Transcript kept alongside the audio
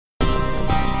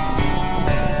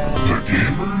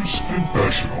Christmas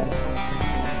confessional.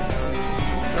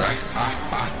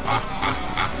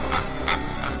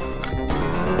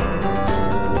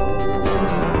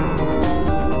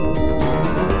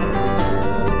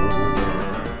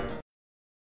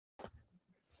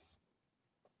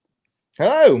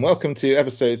 Hello and welcome to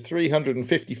episode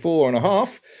 354 and a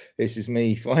half. This is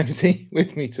me, Fimesy.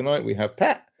 With me tonight we have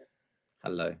Pat.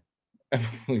 Hello.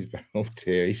 Oh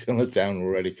dear, he's on the down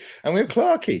already. And we have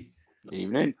Clarky.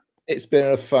 Evening. It's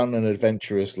been a fun and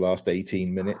adventurous last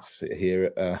 18 minutes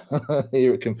here at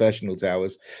here at Confessional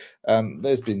Towers.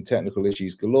 There's been technical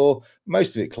issues galore.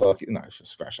 Most of it Clarky, no,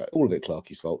 scratch that. All of it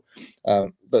Clarky's fault.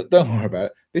 But don't worry about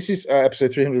it. This is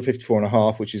episode 354 and a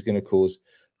half, which is going to cause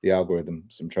the algorithm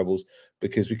some troubles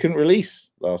because we couldn't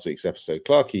release last week's episode.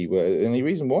 Clarky, any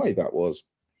reason why that was?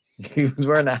 He was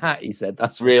wearing a hat, he said.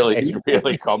 That's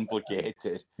Really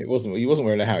complicated. He wasn't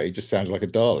wearing a hat. He just sounded like a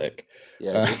Dalek.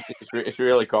 Yeah, it's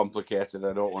really complicated.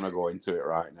 I don't want to go into it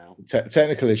right now.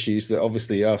 Technical issues that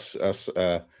obviously us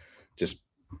just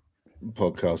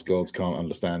podcast gods can't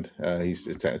understand. He's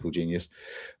a technical genius.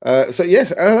 So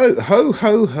yes, hello, ho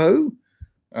ho ho.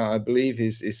 I believe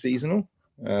is seasonal.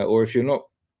 Or if you're not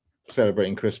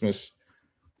celebrating Christmas,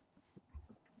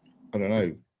 I don't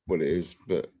know what it is,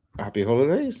 but happy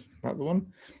holidays. Is that the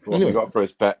one? What have we got for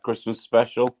his Christmas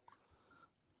special?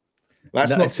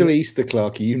 That's not till Easter,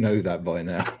 Clarky. You know that by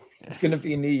now. It's going to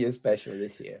be a New Year's special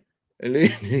this year. A New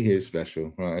Year's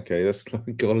special. Right, okay. That's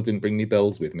like, God, I didn't bring any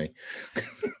bells with me.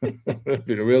 It's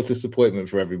been a real disappointment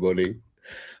for everybody.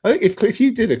 I think if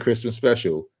you did a Christmas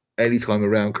special anytime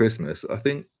around Christmas, I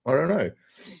don't know.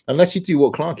 Unless you do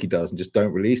what Clarky does and just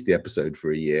don't release the episode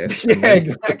for a year. Yeah,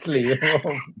 exactly.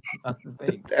 That's the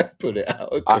thing. Put it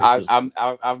out.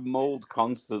 I've mulled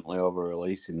constantly over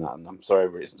releasing that, and I'm sorry,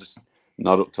 but it's just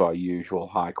not up to our usual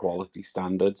high quality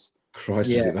standards.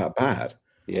 Christ, was it that bad?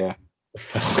 Yeah.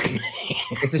 Fuck me.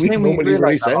 It's a We shame normally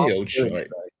release that any old shit.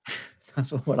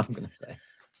 That's what I'm going to say.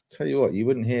 Tell you what, you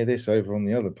wouldn't hear this over on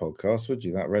the other podcast, would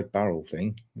you? That Red Barrel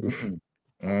thing.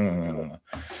 No.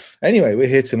 Anyway, we're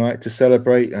here tonight to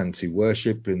celebrate and to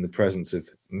worship in the presence of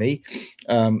me.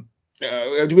 Do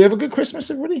we have a good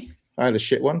Christmas, everybody? I had a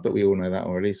shit one, but we all know that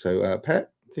already. So, Pet,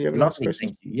 do you have a nice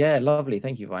Christmas? Yeah, lovely.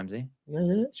 Thank you, Vimesy.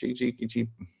 Yeah. Did you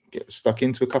get stuck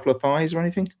into a couple of thighs or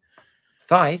anything?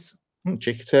 Thighs?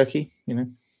 Chicken turkey, you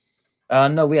know?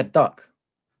 No, we had duck.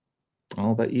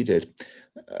 I'll bet you did.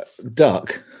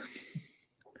 Duck?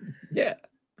 Yeah.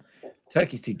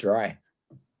 Turkey's too dry.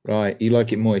 Right, you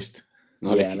like it moist.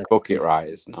 Not if you cook it right,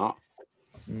 it's not.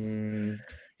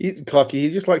 Clarky, he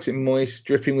just likes it moist,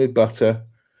 dripping with butter.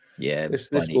 Yeah, this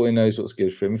boy knows what's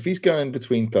good for him. If he's going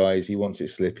between thighs, he wants it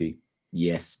slippy.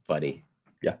 Yes, buddy.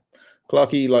 Yeah.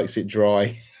 Clarky likes it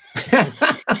dry.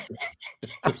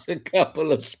 A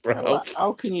couple of sprouts.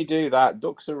 How can you do that?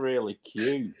 Ducks are really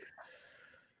cute.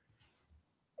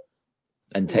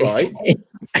 And tasty.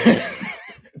 Right.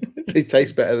 They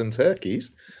taste better than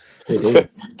turkeys.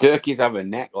 Turkeys have a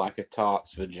neck like a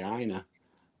tart's vagina.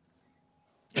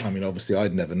 I mean, obviously,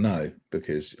 I'd never know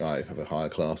because I have a higher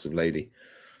class of lady.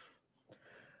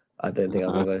 I don't think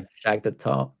I've ever shagged a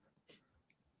tart.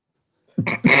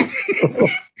 I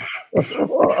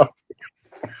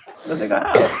don't think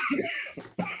I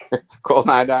have. Call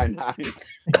 999.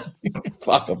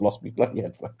 Fuck, I've lost my bloody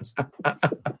headphones.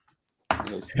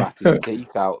 He'll spat his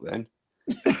teeth out then.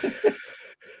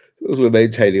 As we're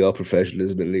maintaining our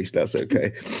professionalism, at least that's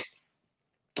okay.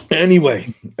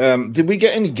 Anyway, did we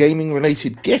get any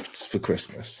gaming-related gifts for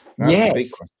Christmas? That's the big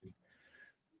question.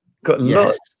 Got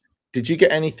lots. Did you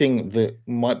get anything that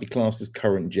might be classed as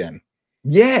current gen?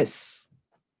 Yes.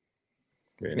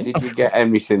 Really? Did you get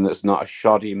anything that's not a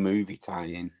shoddy movie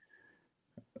tie-in?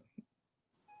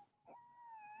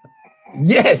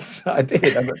 Yes, I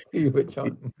did. I got two which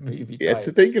on movie. Yeah,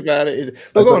 to think about it.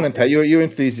 Well, go on then, Pat. You're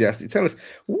enthusiastic. Tell us,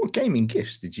 what gaming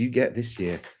gifts did you get this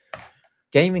year?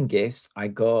 Gaming gifts I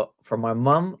got from my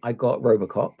mum. I got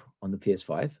RoboCop on the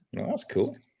PS5. Oh, that's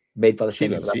cool. Made by the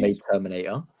same people that made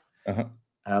Terminator.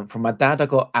 From my dad, I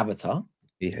got Avatar.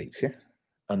 He hates you.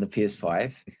 On the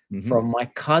PS5. From my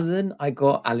cousin, I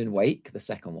got Alan Wake, the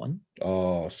second one.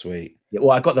 Oh, sweet. Yeah,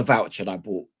 well, I got the voucher and I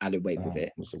bought Alan Wake with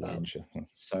it.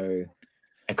 So,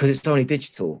 because it's only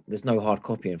digital, there's no hard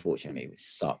copy, unfortunately, which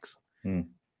sucks.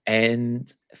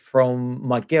 And from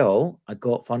my girl, I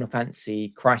got Final Fantasy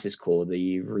Crisis Core,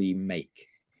 the remake.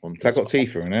 That got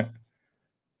Tifa in it.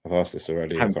 I've asked this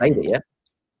already. I haven't played it yet.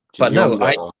 But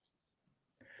no,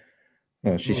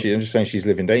 I'm just saying she's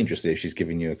living dangerously if she's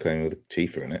giving you a clone with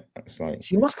Tifa in it. That's like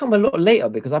she must come a lot later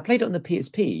because I played it on the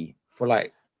PSP for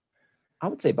like I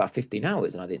would say about 15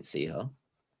 hours and I didn't see her.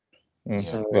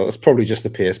 So, well, that's probably just the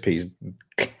PSP's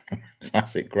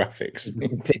Classic graphics.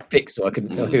 Pixel, I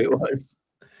couldn't tell who it was.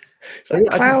 Is that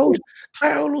Cloud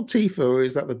or Tifa, or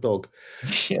is that the dog?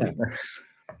 Yeah.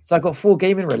 So I got 4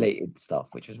 gaming related stuff,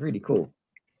 which was really cool.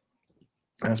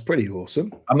 That's pretty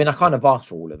awesome. I mean, I kind of asked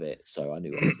for all of it, so I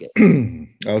knew what I was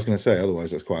getting. I was going to say,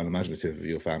 otherwise that's quite unimaginative of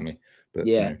your family. But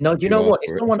yeah, no, do you know what?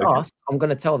 If someone asks, I'm going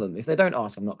to tell them. If they don't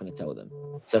ask, I'm not going to tell them.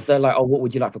 So if they're like, "Oh, what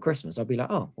would you like for Christmas?" I'll be like,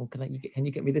 "Oh, well, can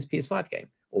you get me this PS5 game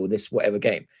or this whatever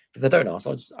game?" If they don't ask,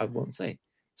 I won't say.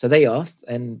 So they asked,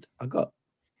 and I got.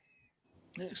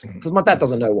 Because my dad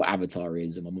doesn't know what Avatar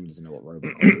is, and my mum doesn't know what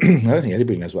Robocop is. I don't think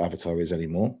anybody knows what Avatar is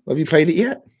anymore. Have you played it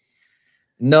yet?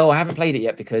 No, I haven't played it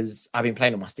yet because I've been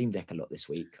playing on my Steam Deck a lot this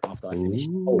week. After I finished,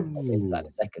 I'll get into that in a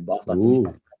second. But after I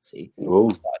finished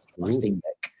I started my Steam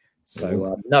Deck.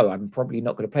 So no, I'm probably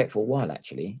not going to play it for a while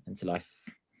actually, until I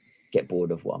get bored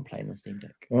of what I'm playing on Steam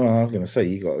Deck. Well, I was going to say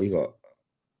you got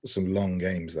some long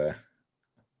games there.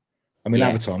 I mean,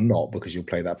 Avatar not, because you'll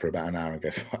play that for about an hour and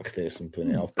go fuck this and put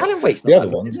it off. But Alan Wake's not the other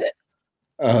one, is it?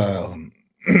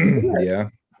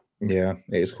 Yeah, it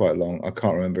is quite long. I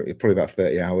can't remember. It's probably about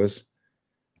 30 hours.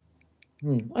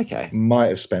 Okay. Might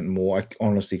have spent more. I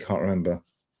honestly can't remember.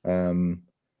 I don't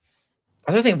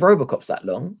think Robocop's that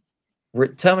long.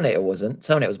 Terminator wasn't.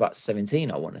 Terminator was about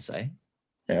 17, I want to say.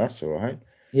 Yeah, that's all right.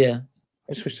 Yeah.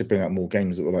 I just wish to bring out more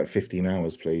games that were like 15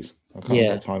 hours, please. I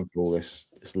can't have time for all this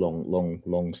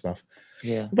long stuff.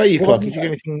 Yeah. What about you, Clarky? Did you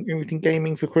get anything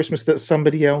gaming for Christmas that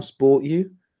somebody else bought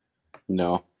you?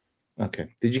 No. Okay.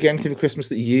 Did you get anything for Christmas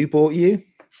that you bought you?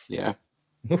 Yeah.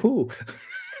 Ooh.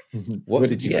 What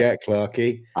did you get,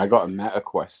 Clarky? I got a Meta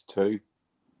Quest 2.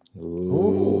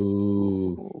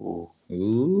 Ooh.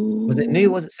 Was it new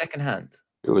or was it secondhand?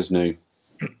 It was new.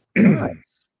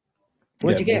 Nice.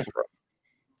 Where'd you get it from?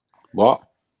 What?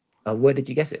 Where did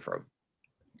you get it from?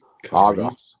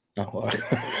 Argos. Oh,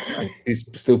 he's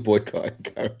still boycotting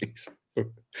curries.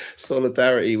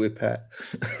 Solidarity with Pat.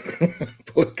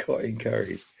 Boycotting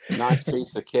curries. Nice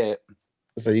piece of kit.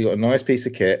 So you got a nice piece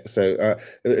of kit. So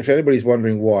if anybody's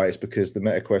wondering why, it's because the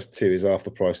MetaQuest 2 is half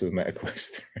the price of the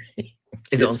MetaQuest 3.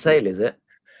 Is it on sale, is it?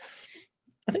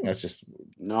 I think that's just...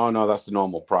 No, that's the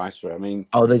normal price for it. I mean...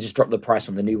 Oh, they just dropped the price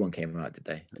when the new one came out, did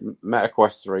they?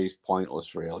 MetaQuest 3 is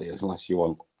pointless, really, unless you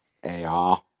want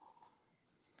AR.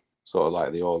 Sort of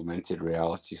like the augmented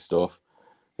reality stuff.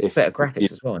 Better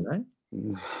graphics as well, no?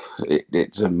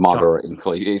 It's a moderate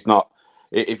increase. It's not...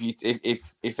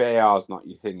 If AR is not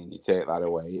your thing and you take that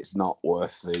away, it's not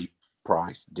worth the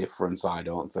price difference, I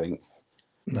don't think.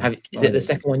 Is it the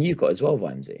second one you got as well,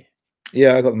 Vimesy?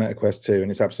 Yeah, I got the MetaQuest 2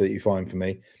 and it's absolutely fine for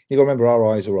me. You got to remember,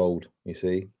 our eyes are old, you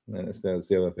see. And that's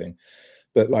the other thing.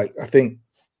 But like, I think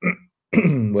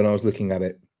when I was looking at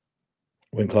it,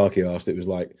 when Clarky asked, it was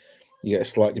like, you get a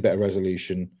slightly better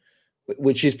resolution,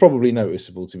 which is probably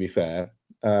noticeable, to be fair.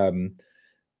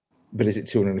 But is it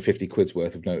 250 quid's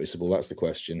worth of noticeable? That's the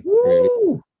question, really.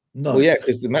 No. Well, yeah,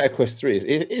 because the MetaQuest 3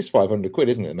 is 500 quid,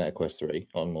 isn't it? The MetaQuest 3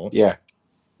 on launch. Yeah.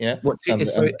 Yeah. And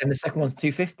the second one's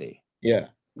 250. Yeah.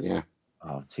 Yeah.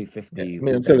 Oh, 250. Yeah. I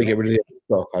mean, until they get rid of the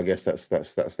stock, I guess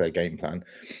that's their game plan.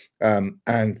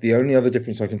 And the only other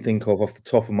difference I can think of off the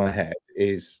top of my head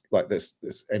is, like,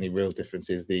 there's any real difference,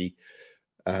 is the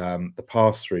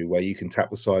pass through, where you can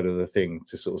tap the side of the thing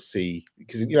to sort of see,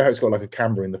 because you know how it's got like a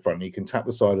camera in the front, and you can tap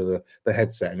the side of the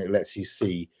headset and it lets you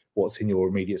see what's in your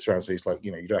immediate surround. So it's like,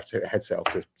 you know, you don't have to take the headset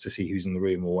off to see who's in the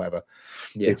room or whatever.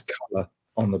 Yeah. It's color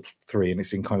on the 3 and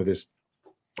it's in kind of this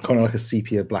kind of like a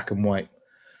sepia black and white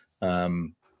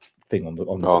thing on the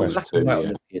Quest 2,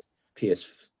 on the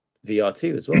PSVR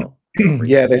 2 as well.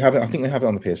 Yeah, they have it. I think they have it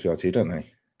on the PSVR 2, don't they?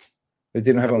 They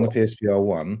didn't have it on the PSVR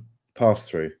 1 pass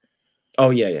through. Oh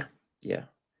yeah.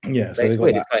 So it's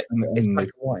weird. It's like it's black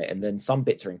and white, and then some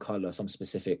bits are in color. Some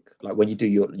specific, like when you do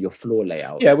your floor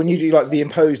layout. Yeah, when you do like the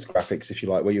imposed graphics, if you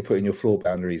like, where you're putting your floor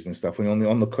boundaries and stuff. When you're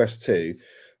on the Quest 2,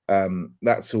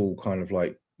 that's all kind of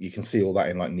like, you can see all that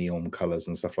in like neon colors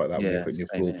and stuff like that, when you're putting your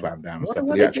floor plan down and stuff.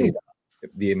 But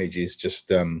the image is just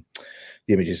kind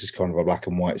of a black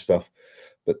and white stuff.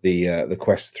 But the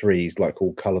Quest 3 is like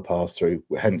all color pass through,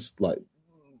 hence like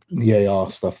the AR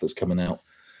stuff that's coming out.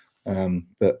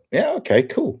 But yeah, okay,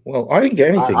 cool. Well, I didn't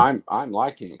get anything. I'm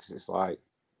liking it because it's like,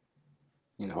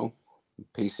 you know,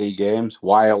 PC games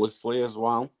wirelessly as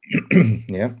well.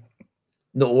 Yeah.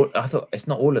 No, I thought it's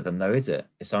not all of them though, is it?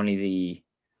 It's only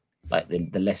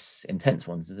the less intense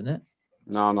ones, isn't it?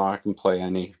 No, I can play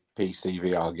any PC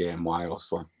VR game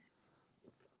wirelessly.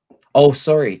 Oh,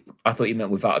 sorry. I thought you meant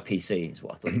without a PC is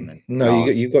what I thought you meant. No,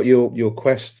 you've got your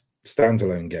Quest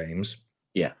standalone games.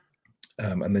 Yeah.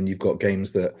 And then you've got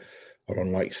games that are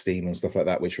on like Steam and stuff like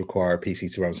that, which require a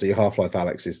PC to run. So your Half-Life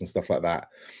Alyxes and stuff like that,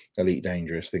 Elite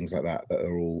Dangerous, things like that, that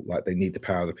are all like they need the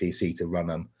power of the PC to run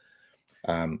them.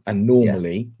 And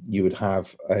normally you would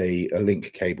have a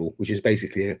link cable, which is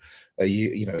basically a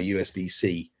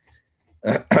USB-C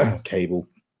cable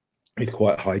with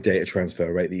quite a high data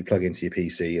transfer rate that you plug into your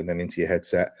PC and then into your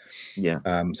headset. Yeah.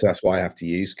 So that's what I have to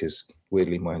use, because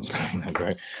weirdly mine's not that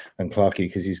great. And Clarky,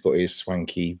 because he's got his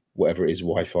swanky, whatever it is,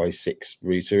 Wi-Fi 6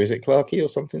 router. Is it Clarky or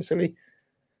something silly?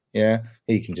 Yeah,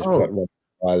 he can just plug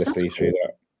wirelessly through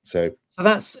that. So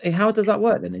that's how does that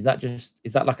work then? Is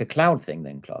that like a cloud thing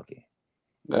then, Clarky?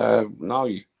 No,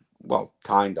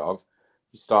 kind of.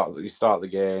 You start the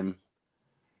game.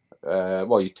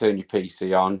 You turn your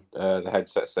PC on. The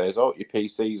headset says, "Oh, your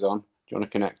PC's on. Do you want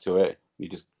to connect to it?" You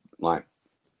just like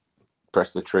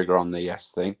press the trigger on the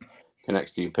yes thing.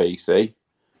 Connects to your PC.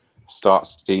 Start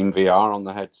Steam VR on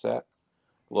the headset.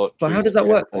 Look, but how does that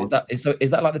work? Is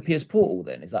that like the PS Portal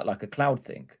then? Is that like a cloud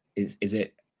thing? Is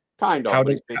it kind of?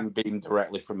 But it's being beamed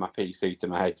directly from my PC to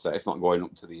my headset. It's not going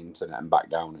up to the internet and back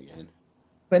down again.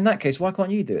 But in that case, why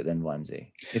can't you do it then, Wimsey?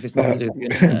 If it's not to do with the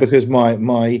internet? Because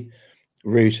my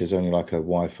router is only like a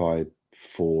Wi-Fi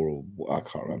 4 or I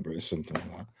can't remember. It's something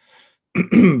like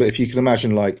that. But if you can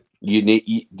imagine, like do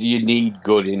you need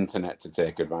good internet to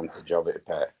take advantage of it,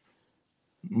 Pet?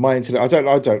 My internet,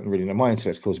 I don't really know. My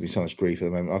internet's causing me so much grief at the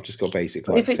moment. I've just got basic.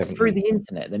 Like, if it's 70. Through the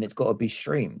internet, then it's got to be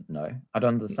streamed. No, I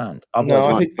don't understand. No,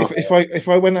 I think if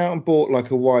I went out and bought like a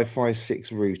Wi-Fi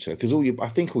 6 router, because I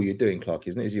think all you're doing, Clark,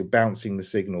 isn't it, is you're bouncing the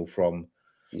signal from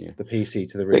the PC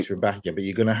to the router and back again. But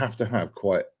you're going to have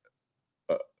quite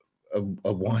a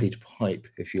wide pipe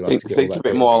if you like. Think of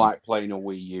it more like playing a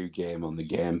Wii U game on the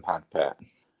gamepad, Pet.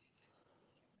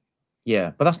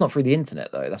 Yeah, but that's not through the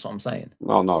internet, though. That's what I'm saying.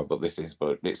 No, but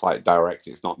it's like direct.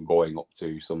 It's not going up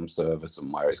to some server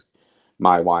somewhere. It's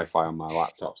my Wi-Fi on my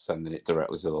laptop sending it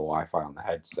directly to the Wi-Fi on the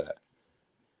headset.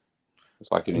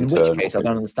 It's like in which case, I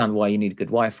don't understand why you need good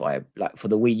Wi-Fi. Like for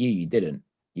the Wii U, you didn't.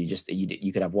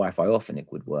 You could have Wi-Fi off and it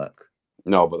would work.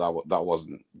 No, but that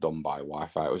wasn't done by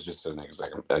Wi-Fi. It was just an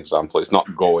example. It's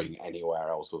not going anywhere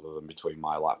else other than between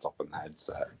my laptop and the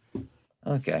headset.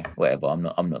 Okay, whatever. I'm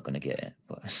not going to get it.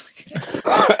 But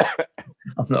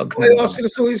I'm not going to asking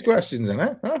us all these questions, isn't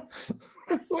it? Huh?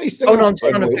 No, I'm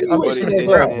trying to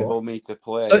enable me to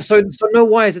play. So no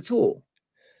wires at all.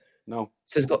 No.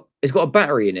 So it's got a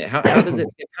battery in it. How does it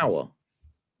get power?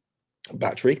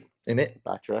 Battery in it.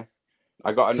 Battery.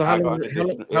 I got. So how long does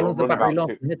the battery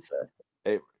last?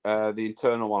 The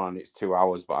internal one on it's 2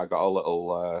 hours, but I got a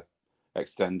little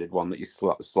extended one that you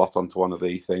slot onto one of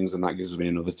these things, and that gives me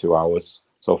another 2 hours.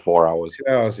 So 4 hours.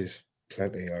 2 hours is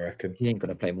plenty, I reckon. You ain't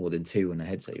gonna play more than 2 on a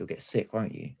headset. You'll get sick,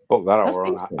 won't you? But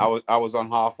I was on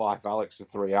Half-Life Alyx for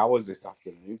 3 hours this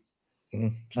afternoon.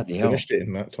 Finished it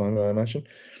in that time, I imagine.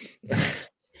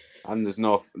 And there's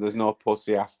no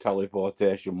pussy ass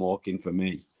teleportation walking for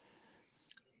me.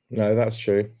 No, that's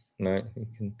true. No, you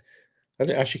can.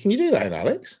 Actually, can you do that in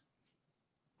Alyx?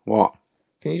 What?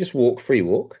 Can you just free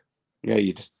walk? Yeah,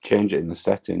 you just change it in the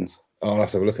settings. Oh, I'll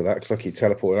have to have a look at that because I keep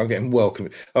teleporting. I'm getting welcome.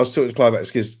 I was talking to Clive about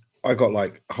this because I got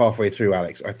like halfway through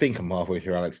Alyx. I think I'm halfway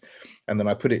through Alyx, and then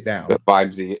I put it down. But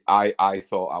Vibesy, I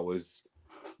thought I was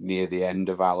near the end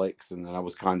of Alyx, and then I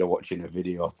was kind of watching a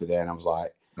video today, and I was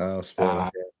like, "Oh, spoiler."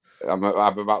 I'm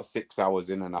about 6 hours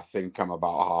in, and I think I'm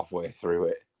about halfway through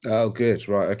it. Oh, good.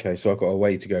 Right. Okay. So I've got a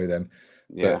way to go then.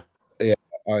 Yeah. But, yeah.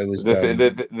 I was.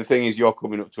 The thing is, you're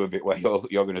coming up to a bit where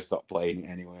you're going to stop playing it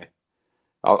anyway.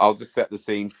 I'll just set the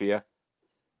scene for you.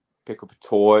 Pick up a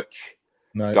torch.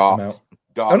 No, dark, I'm out.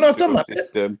 Dark oh no, I've done that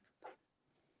system.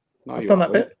 No, I've done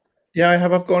that bit. Yeah, I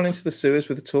have. I've gone into the sewers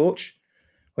with a torch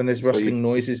when there's rustling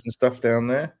noises and stuff down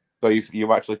there. So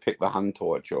you've actually picked the hand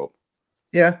torch up.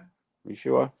 Yeah. You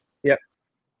sure? Yep.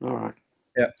 All right.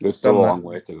 Yeah. There's still a long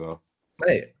way to go.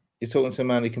 Mate, you're talking to a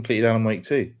man who completed Alan Wake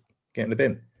 2. Get in the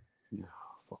bin. No,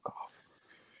 fuck off.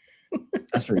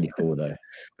 That's really cool, though.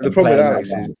 The problem with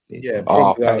Alyx is,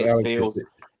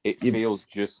 it feels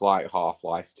just like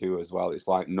Half-Life 2 as well. It's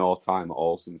like no time at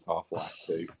all since Half-Life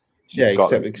 2. Yeah,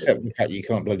 except the fact you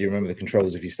can't bloody remember the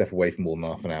controls if you step away for more than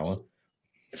half an hour.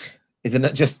 Isn't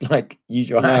it just like use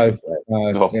your hands?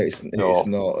 No, it's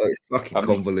not. It's fucking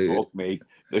convoluted. Fuck me.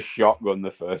 The shotgun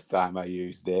the first time I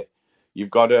used it.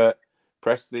 You've got to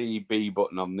press the B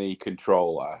button on the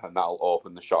controller and that'll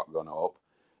open the shotgun up.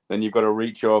 Then you've got to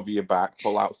reach over your back,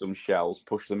 pull out some shells,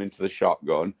 push them into the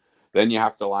shotgun. Then you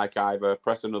have to like either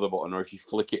press another button or if you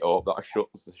flick it up, that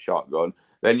shuts the shotgun.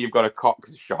 Then you've got to cock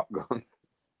the shotgun.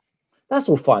 That's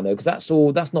all fine though, because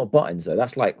that's not buttons though.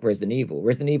 That's like Resident Evil.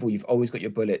 Resident Evil, you've always got your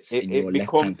bullets in your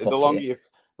left hand pocket.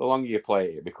 The the longer you play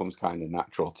it, it becomes kind of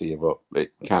natural to you, but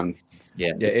it can.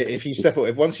 Yeah. If you step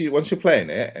away, once you're playing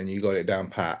it and you got it down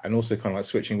pat, and also kind of like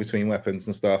switching between weapons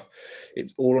and stuff,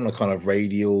 it's all on a kind of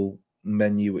radial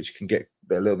menu, which can get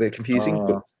a little bit confusing.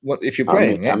 But if you're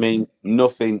playing I mean,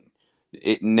 nothing.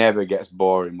 It never gets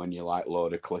boring when you like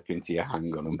load a clip into your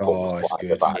handgun and put it's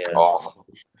good. Back. Yeah. Oh,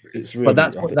 it's really.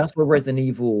 But that's what Resident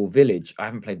Evil Village. I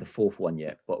haven't played the 4th one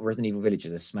yet, but Resident Evil Village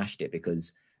has smashed it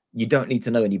because you don't need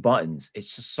to know any buttons.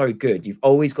 It's just so good. You've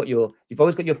always got your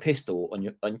pistol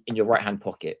in your right hand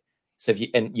pocket. So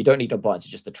you don't need no buttons,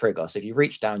 it's just the trigger. So if you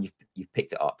reach down, you've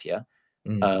picked it up. Yeah.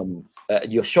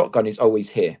 Your shotgun is always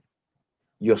here.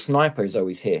 Your sniper is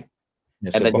always here. Yeah,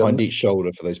 so and then behind each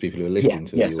shoulder for those people who are listening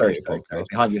to the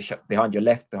podcast. Behind your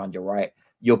left, behind your right.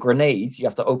 Your grenades, you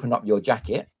have to open up your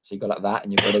jacket. So you go like that,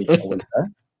 and your grenades are always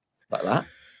there, like that.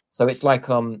 So it's like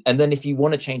and then if you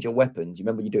want to change your weapons, you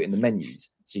remember you do it in the menus.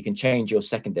 So you can change your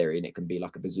secondary, and it can be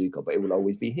like a bazooka, but it will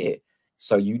always be here.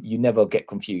 So you never get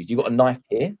confused. You got a knife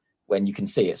here when you can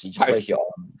see it. So you just raise your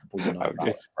arm, pull your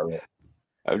knife out.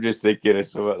 I'm just thinking of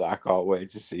something that I can't wait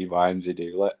to see Vimesy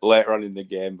do. Later on in the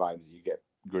game, Vimesy, you get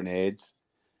grenades.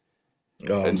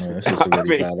 Oh, and, no, this is a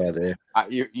really bad idea.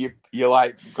 You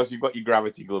like, because you've got your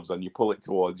gravity gloves on, you pull it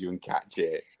towards you and catch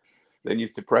it. Then you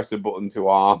have to press a button to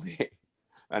arm it.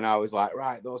 And I was like,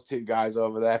 right, those 2 guys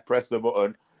over there, press the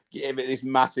button, gave it this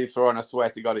massive throw, and I swear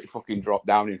to God, it fucking dropped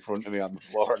down in front of me on the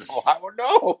floor. And I'm like, oh,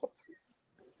 no.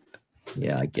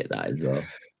 Yeah, I get that as well.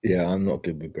 Yeah, I'm not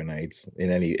good with grenades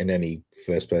in any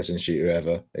first person shooter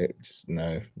ever.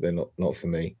 No, they're not for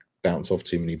me. Bounce off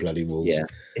too many bloody walls. Yeah,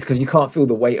 it's because you can't feel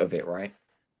the weight of it, right?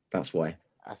 That's why.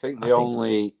 I think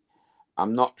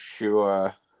I'm not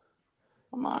sure.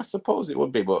 I suppose it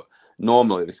would be, but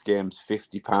normally this game's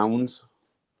 £50.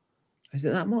 Is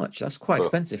it that much? That's quite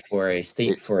expensive for a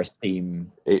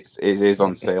Steam. It is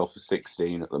on sale for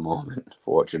 16 at the moment,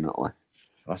 fortunately.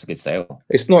 That's a good sale.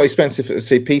 It's not expensive.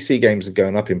 See, PC games are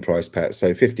going up in price, Pat.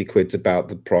 So 50 quid's about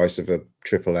the price of a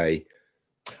AAA.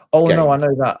 Oh game. No, I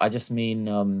know that. I just mean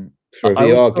for a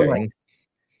VR game.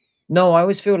 No, I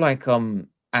always feel like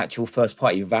actual first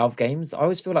party Valve games. I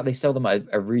always feel like they sell them at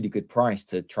a really good price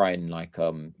to try and like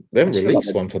they haven't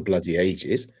released one for bloody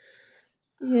ages.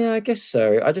 Yeah, I guess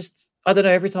so. I don't know.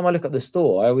 Every time I look at the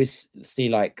store, I always see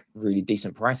like really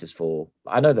decent prices for.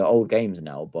 I know they're old games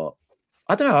now, but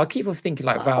I don't know. I keep thinking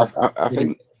like Valve. I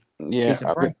think, yeah.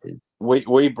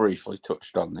 We briefly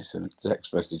touched on this in a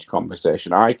text message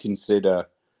conversation. I consider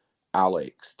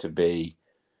Alex to be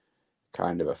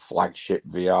kind of a flagship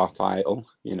VR title.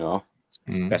 You know,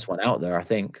 it's the best one out there. I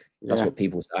think that's what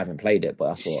people. I haven't played it, but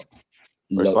that's what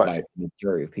the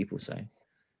majority of people say.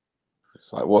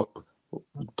 It's like what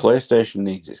PlayStation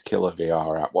needs its killer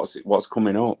VR app. What's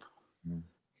coming up?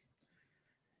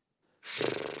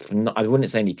 I wouldn't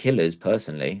say any killers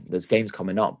personally. There's games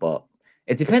coming up, but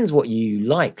it depends what you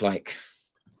like. Like,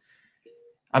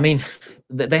 I mean,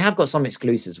 they have got some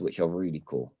exclusives which are really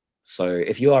cool. So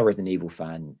if you are a Resident Evil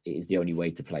fan, it is the only way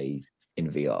to play in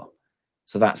VR.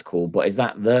 So that's cool. But is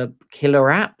that the killer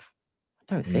app?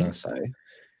 I don't think so.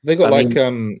 They got have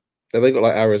they got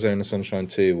like Arizona Sunshine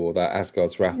 2 or that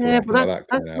Asgard's Wrath? Yeah, but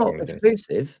that's not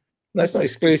exclusive. No, it's not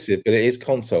exclusive, but it is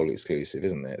console exclusive,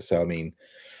 isn't it? So I mean,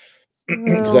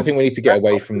 because I think we need to get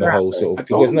away from the whole sort of,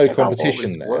 because there's no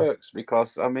competition there. Works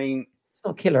because I mean, it's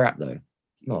not a killer app though.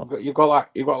 You've got like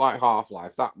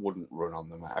Half-Life that wouldn't run on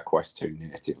the Meta Quest 2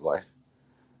 natively,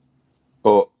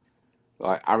 but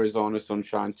like Arizona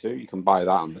Sunshine 2, you can buy that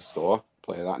on the store,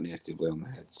 play that natively on the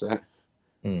headset.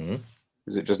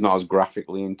 Is it just not as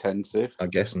graphically intensive? I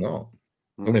guess not.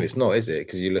 I mean, it's not, is it?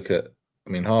 Because you look at,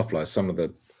 I mean, Half-Life, some of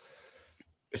the,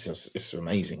 it's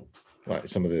amazing. Like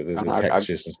some of the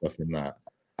textures and stuff in that.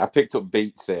 I picked up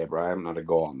Beat Saber. I haven't had a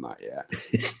go on that yet.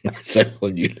 So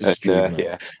on you,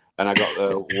 yeah. And I got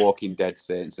the Walking Dead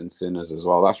Saints and Sinners as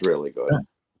well. That's really good.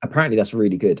 Apparently, that's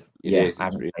really good. It is. I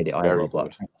haven't played it either,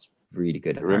 but it's really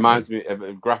good. It reminds me of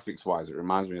graphics-wise. It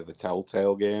reminds me of the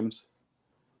Telltale games.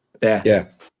 Yeah.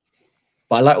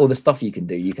 But I like all the stuff you can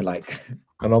do. You can like.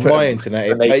 And on my internet,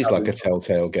 it plays like a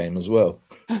Telltale game as well.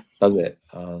 Does it?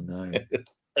 Oh no.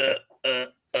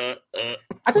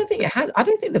 I don't think it has. I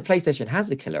don't think the PlayStation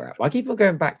has a killer app. I keep on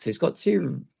going back to. It's got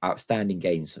 2 outstanding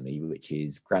games for me, which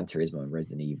is Gran Turismo and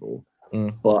Resident Evil.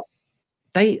 But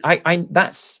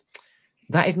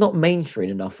that is not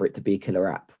mainstream enough for it to be a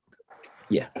killer app.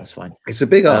 Yeah, that's fine. It's a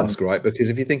big ask, right? Because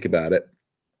if you think about it,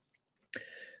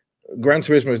 Gran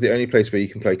Turismo is the only place where you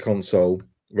can play console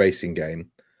racing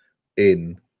game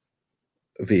in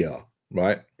VR,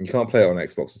 right? You can't play it on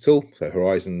Xbox at all. So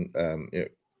Horizon,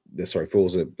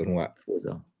 Forza and all that.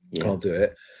 Forza, can't do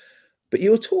it. But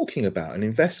you're talking about an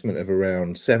investment of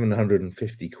around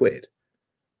 750 quid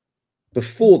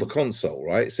before the console,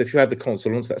 right? So if you had the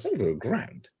console onto that, it's over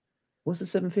 £1,000. What's the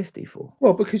 750 for?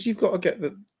 Well, because you've got to get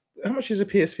the. How much is a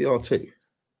PSVR 2?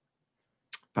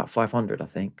 About 500, I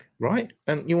think. Right,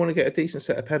 and you want to get a decent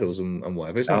set of pedals and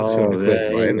whatever. It's not 200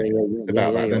 quid, right? It's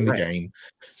about that. Then the game.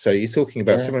 So you're talking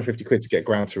about 750 quid to get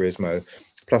Gran Turismo,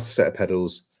 plus a set of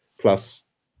pedals, plus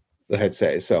the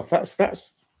headset itself.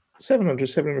 That's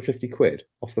 750 quid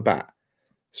off the bat,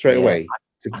 straight away.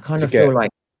 I kind of feel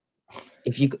like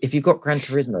if you got Gran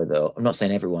Turismo, though, I'm not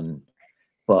saying everyone,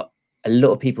 but a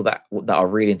lot of people that are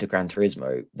really into Gran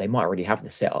Turismo, they might already have the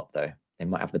setup though. They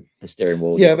might have the steering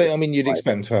wheel. Yeah, I mean, you'd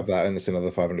expect them to have that, and it's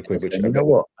another 500 quid. Which, you know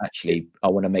what? Actually, I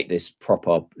want to make this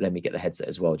proper. Let me get the headset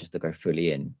as well, just to go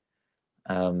fully in.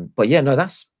 But yeah, no,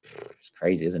 it's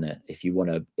crazy, isn't it? If you want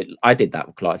to, I did that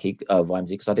with Clarky, Vimesy,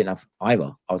 because I didn't have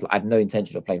either. I had no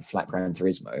intention of playing flat Gran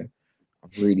Turismo. I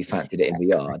really fancied it in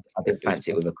VR. I didn't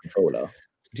fancy it with a controller.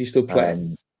 Do you still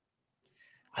play?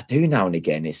 I do now and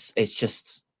again. It's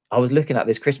just I was looking at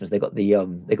this Christmas. They got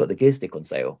the gear stick on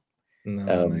sale.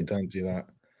 No, don't do that.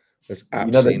 That's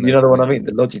absolutely you know the one I mean,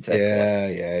 the Logitech.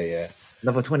 Yeah.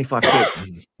 Another 25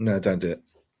 quid. No, don't do it.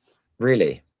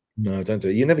 Really? No, don't do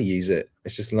it. You never use it.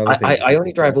 It's just another thing. I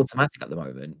only drive automatic at the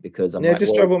moment because I'm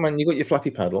just drive man. You got your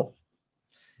flappy paddle.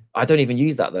 I don't even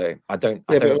use that though. I don't.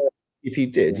 But if you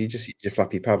did, you just use your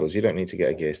flappy paddles. You don't need to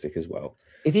get a gear stick as well.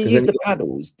 If you use the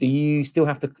paddles, do you still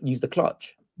have to use the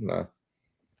clutch? No.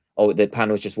 Oh, the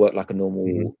panels just work like a normal.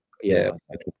 Mm-hmm. Yeah.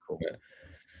 Cool. Yeah.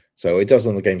 So it does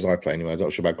on the games I play anyway. I'm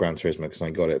not sure about Gran Turismo because I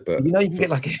got it, but you can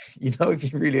get like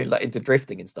if you're really like into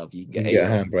drifting and stuff, you can get a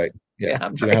handbrake. Yeah,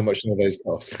 handbrake. Do you know how much some of those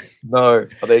cost? No,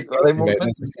 are they more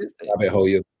expensive? Rabbit hole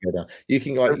you go down. You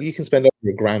can spend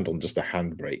over £1,000 on just a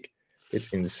handbrake.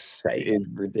 It's insane. It's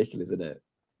ridiculous, isn't it?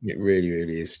 It really,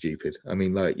 really is stupid. I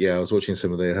mean, I was watching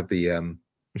some of they have the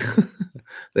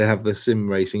they have the Sim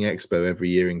Racing Expo every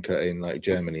year in like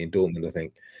Germany, in Dortmund, I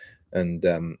think. And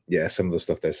some of the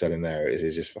stuff they're selling there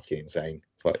is just fucking insane.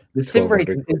 It's like the sim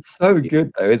racing is so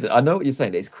good though, isn't it? I know what you're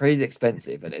saying. It's crazy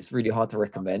expensive and it's really hard to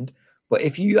recommend. But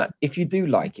if you do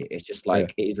like it, it's just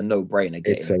like it is a no-brainer.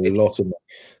 It's a lot of money.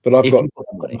 But I've got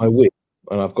my whip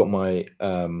and I've got my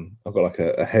I've got like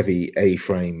a heavy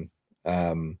A-frame.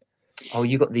 Oh,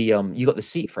 you got the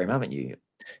seat frame, haven't you?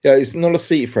 Yeah, it's not a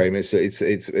seat frame. It's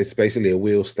basically a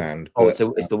wheel stand. Oh, it's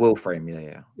the wheel frame.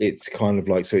 Yeah. It's kind of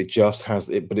like, so it just has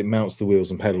it, but it mounts the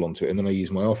wheels and pedal onto it, and then I use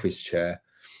my office chair.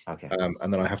 Okay.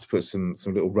 And then I have to put some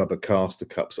little rubber caster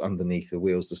cups underneath the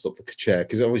wheels to stop the chair,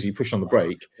 because obviously you push on the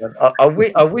brake. I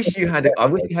wish you had it. I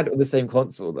wish you had it on the same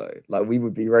console though. Like we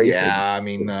would be racing. Yeah, I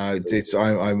mean, I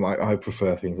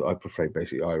prefer things. I prefer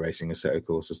basically iRacing, a set of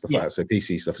course and stuff like that. So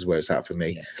PC stuff is where it's at for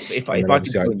me. Yeah. If I could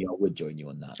join you, I would join you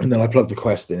on that. And then I plug the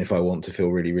Quest in if I want to feel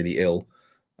really, really ill.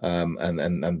 And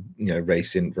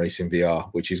racing VR,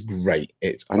 which is great.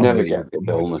 I never get the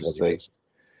illness thing.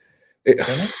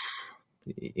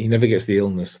 He never gets the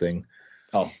illness thing.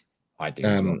 Oh, I do.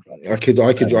 I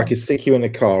could stick you in a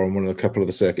car on one of a couple of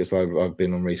the circuits I've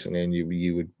been on recently, and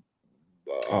you would,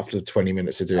 after 20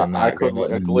 minutes of doing that, I could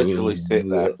literally sit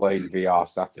there playing VR,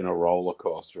 sat in a roller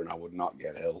coaster, and I would not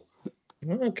get ill.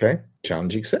 Okay,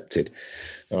 challenge accepted.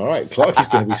 All right, Clarky's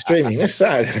going to be streaming this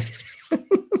Saturday.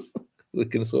 We're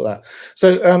going to sort that.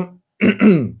 So,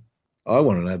 I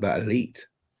want to know about Elite,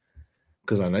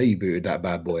 because I know you booted that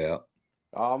bad boy up.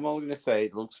 I'm only going to say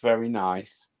it looks very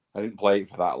nice. I didn't play it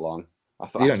for that long.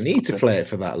 You don't need to play it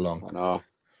for that long. I know.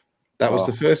 That was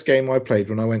the first game I played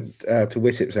when I went to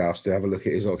Wittip's house to have a look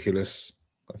at his Oculus.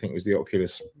 I think it was the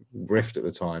Oculus Rift at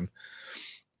the time.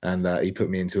 And he put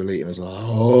me into Elite, and I was like,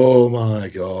 oh my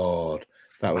God.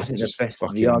 That was just the best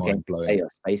fucking mind-blowing.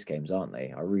 Space games, aren't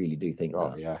they? I really do think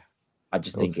that. Yeah. I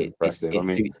just think it suits it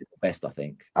the best, I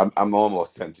think. I'm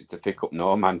almost tempted to pick up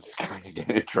No Man's Sky again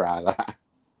and try that.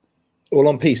 Well,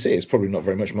 on PC, it's probably not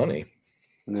very much money.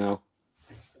 No.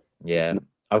 Yeah,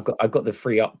 I've got the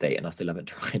free update, and I still haven't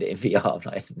tried it in VR.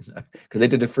 Because they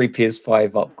did a free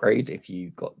PS5 upgrade if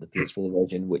you got the PS4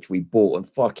 version, which we bought on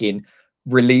fucking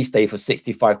release day for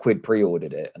 65 quid.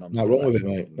 Pre-ordered it, and I'm not wrong with it,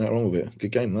 mate. Not wrong with it.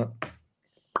 Good game, that.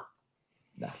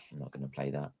 Nah, I'm not going to play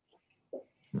that. I'm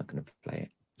not going to play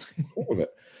it. What with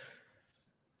it?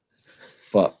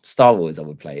 But Star Wars, I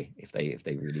would play if they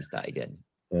release that again.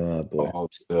 Oh boy,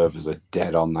 servers are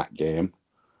dead on that game.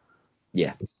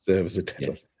 Yeah, the servers are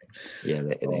dead. Yeah,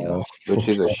 they are. Which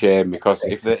is a shame, because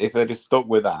if they just stuck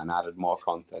with that and added more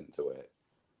content to it,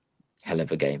 hell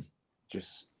of a game.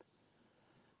 Just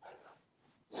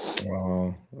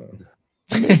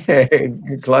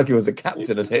Clarky was a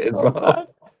captain of it as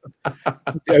well.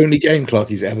 The only game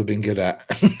Clarky's ever been good at.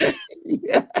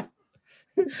 Yeah.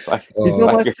 He's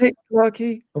on my 6,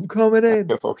 Clarky. I'm coming in.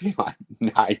 Like a fucking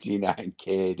 99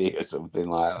 KD or something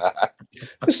like that.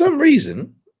 For some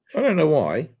reason, I don't know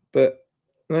why, but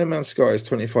No Man's Sky is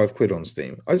 25 quid on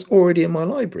Steam. It's already in my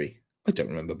library. I don't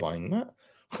remember buying that.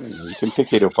 You can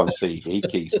pick it up on CD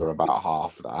keys for about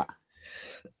half that.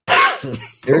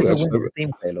 There is a winter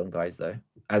Steam sale on, guys, though.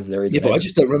 As there is. Yeah, but I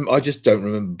just don't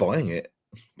remember buying it.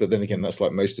 But then again, that's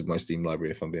like most of my Steam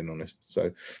library, if I'm being honest.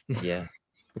 So yeah,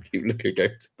 keep looking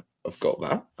again. I've got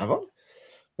that, have I?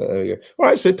 There we go. All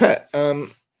right, so Pet, what have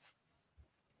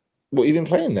you been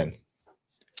playing then?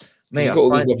 Mate, you've got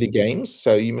all these lovely games,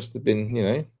 so you must have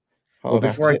been, hard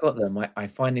before I got them, I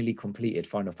finally completed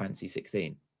Final Fantasy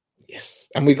 16. Yes,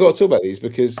 and we've got to talk about these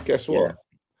because guess what?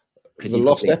 Yeah. The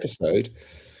lost episode,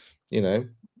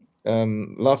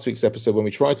 last week's episode when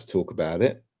we tried to talk about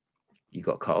it, you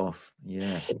got cut off.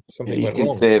 Yeah, something went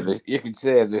wrong. You can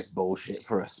save this bullshit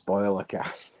for a spoiler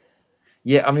cast.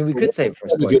 Yeah, I mean, we could save it for a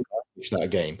spoiler. Finish that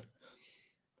game.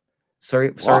 Sorry,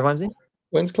 Ramsey.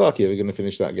 When's Clarky ever going to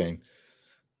finish that game?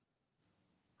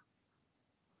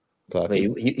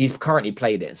 He's currently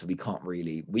played it, so we can't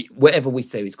really. Whatever we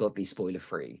say, it's got to be spoiler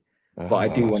free. But I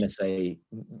do want to say,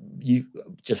 you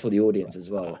just for the audience as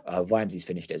well. Vimes's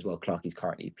finished it as well. Clarky's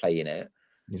currently playing it.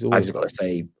 I just got to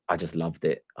say, I just loved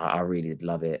it. I really did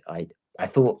love it. I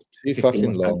thought too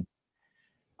fucking long.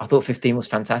 I thought 15 was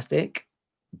fantastic,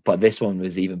 but this one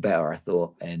was even better. I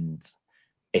thought, and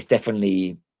it's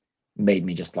definitely made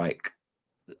me just like.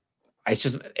 It's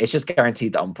just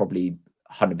guaranteed that I'm probably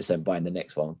 100% buying the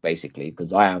next one, basically,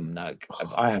 because I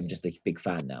am just a big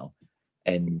fan now.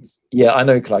 And yeah, I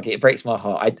know, Clarky, it breaks my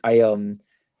heart.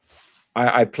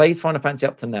 I played Final Fantasy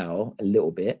up to now a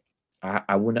little bit.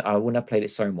 I wouldn't have played it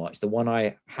so much. The one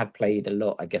I had played a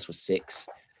lot, I guess, was 6.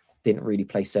 Didn't really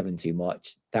play 7 too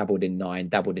much. Dabbled in 9,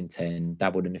 dabbled in 10,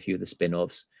 dabbled in a few of the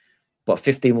spin-offs. But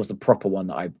 15 was the proper one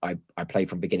that I played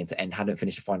from beginning to end. Hadn't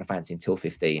finished Final Fantasy until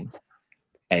 15.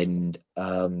 And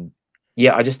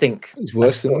yeah, I just think he's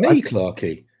worse than me,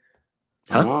 Clarky.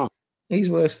 Huh? He's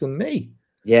worse than me.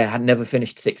 Yeah, had never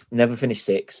finished 6. Never finished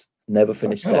 6. Never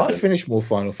finished 7. I finished more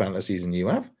Final Fantasies than you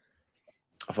have.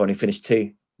 I've only finished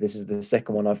 2. This is the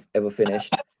second one I've ever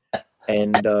finished,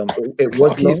 and it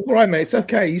was long. It's all right, mate. It's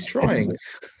okay. He's trying.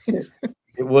 It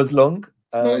was long.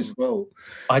 It's not his fault.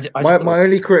 My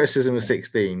only criticism of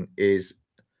 16 is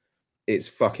it's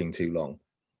fucking too long,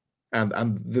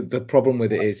 and the problem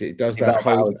with it is it does that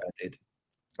whole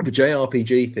the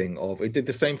JRPG thing of it did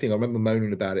the same thing. I remember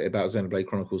moaning about it about Xenoblade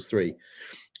Chronicles 3,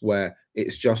 where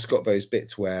it's just got those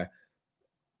bits where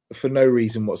for no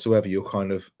reason whatsoever you're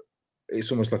kind of. It's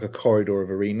almost like a corridor of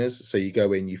arenas. So you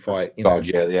go in, you fight.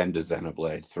 The end of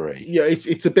Xenoblade 3. Yeah,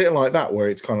 it's a bit like that where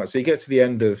it's kind of like so you get to the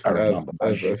end of Final.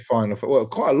 Well,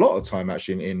 quite a lot of time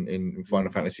actually in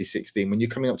Final Fantasy 16 when you're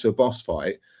coming up to a boss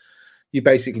fight, you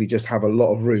basically just have a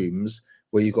lot of rooms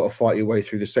where you've got to fight your way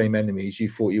through the same enemies you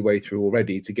fought your way through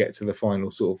already to get to the final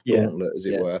sort of gauntlet, as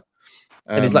it were.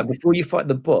 And it's like before you fight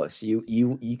the boss,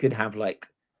 you could have like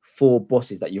 4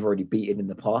 bosses that you've already beaten in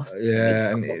the past.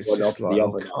 Yeah, and it's just like,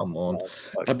 come on.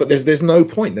 But there's no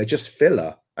point. They're just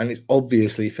filler, and it's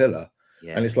obviously filler.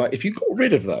 Yeah. And it's like, if you got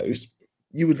rid of those,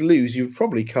 you would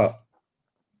probably cut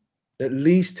at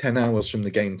least 10 hours from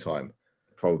the game time.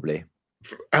 Probably.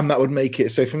 And that would make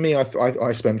it, so for me,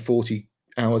 I spent 40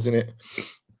 hours in it.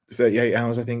 38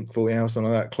 hours, I think, 40 hours,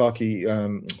 something like that.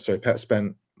 Clarky, Pet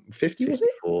spent 50, was it?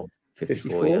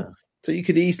 54, yeah. So you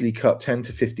could easily cut 10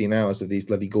 to 15 hours of these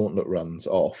bloody gauntlet runs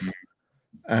off.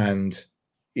 And,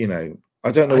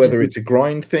 I don't know whether it's a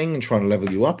grind thing and trying to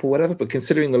level you up or whatever, but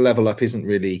considering the level up isn't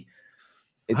really...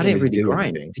 I didn't really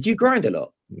grind. Anything. Did you grind a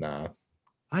lot? Nah.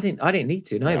 I didn't need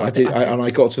to. No, I did. And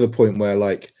I got to the point where,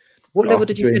 like... What level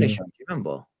did you finish on? Do you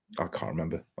remember? I can't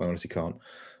remember. I honestly can't.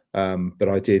 But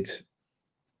I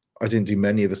didn't do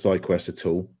many of the side quests at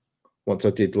all. Once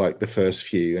I did like the first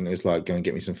few, and it was like, go and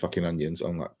get me some fucking onions.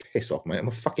 I'm like, piss off, mate. I'm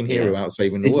a fucking hero out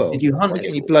saving the world. Did you hunt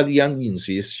any bloody onions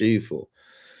for your stew for?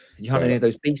 Did you hunt any of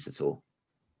those beasts at all?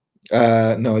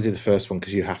 No, I did the first one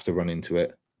because you have to run into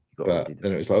it. But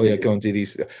then it was like, oh yeah, go and do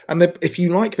these. And if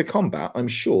you like the combat, I'm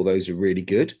sure those are really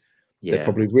good. Yeah. They're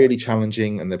probably really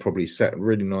challenging, and they're probably set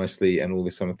really nicely, and all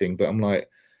this kind of thing. But I'm like,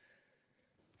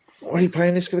 what are you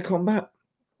playing this for the combat?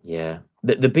 Yeah.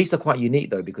 The beasts are quite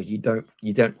unique though, because you don't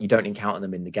encounter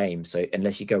them in the game. So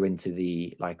unless you go into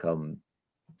the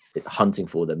hunting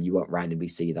for them, you won't randomly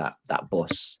see that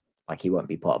boss. Like he won't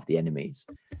be part of the enemies.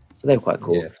 So they're quite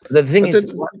cool. Yeah. The thing is,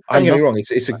 don't get me wrong,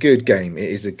 it's a good game. It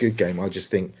is a good game. I just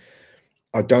think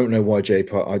I don't know why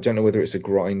J-Part. I don't know whether it's a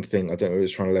grind thing. I don't know whether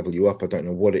it's trying to level you up. I don't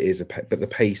know what it is, but the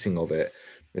pacing of it,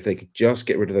 if they could just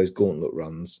get rid of those gauntlet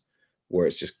runs where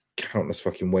it's just countless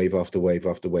fucking wave after wave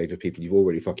after wave of people you've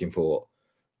already fucking fought,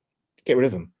 get rid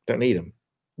of them. Don't need them.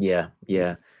 Yeah.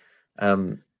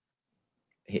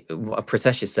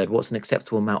 Pratesh said, what's an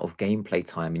acceptable amount of gameplay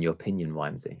time in your opinion,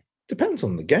 Wimsey? Depends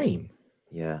on the game.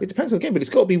 Yeah. It depends on the game, but it's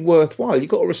got to be worthwhile. You've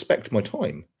got to respect my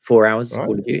time. 4 hours, right?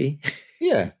 Call of Duty.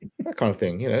 Yeah, that kind of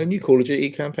thing. New Call of Duty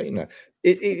campaign.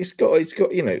 It's got.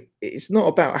 It's not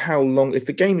about how long. If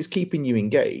the game is keeping you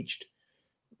engaged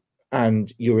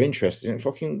and you're interested in it,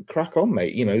 fucking crack on,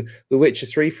 mate. The Witcher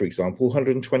 3, for example,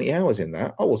 120 hours in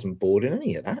that. I wasn't bored in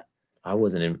any of that. I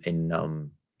wasn't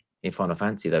in Final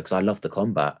Fantasy though, because I loved the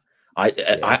combat.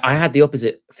 I had the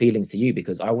opposite feelings to you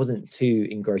because I wasn't too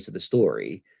engrossed with the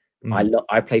story.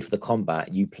 I played for the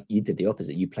combat. You did the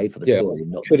opposite. You played for the story.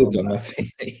 Not could have done that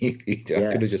thing.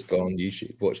 I could have just gone on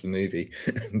YouTube, watched the movie,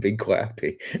 and been quite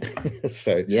happy.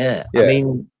 So yeah. I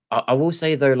mean, I will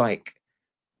say though, like,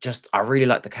 I really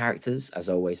like the characters as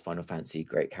always. Final Fantasy,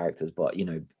 great characters, but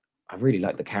I really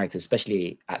like the characters,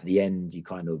 especially at the end. You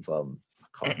kind of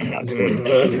but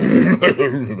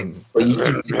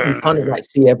you kind of like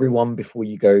see everyone before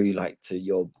you go like to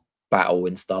your battle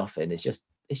and stuff, and it's just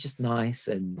nice.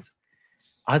 And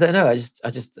I don't know, I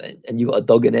just and you got a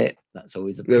dog in it. That's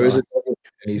always a plus. There is a dog,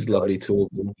 and he's lovely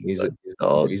talking. He's up to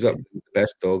the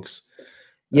best dogs.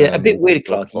 Yeah, a bit weird,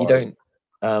 Clarky. You don't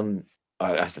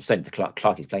I said to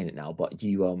Clark, he's playing it now, but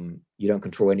you don't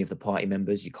control any of the party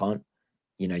members. You can't.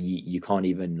 You can't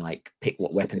even like pick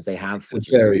what weapons they have. It's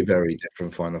very, very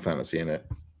different Final Fantasy, in it.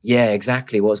 Yeah,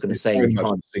 exactly. What I was going to say. You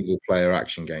can't single player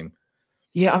action game.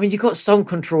 Yeah, I mean, you got some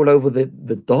control over the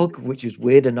dog, which is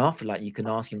weird enough. Like you can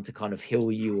ask him to kind of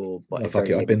heal you, or but fuck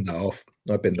it, I've been that off.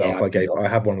 I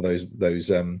had one of those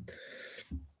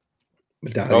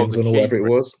medallions or whatever it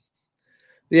was.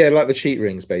 Yeah, like the cheat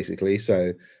rings, basically.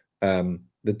 So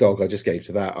the dog I just gave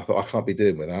to that. I thought I can't be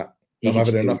doing with that. I'm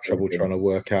having enough trouble trying to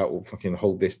work out, or fucking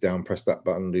hold this down, press that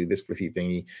button, do this flippy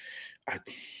thingy.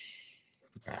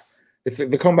 If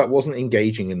the combat wasn't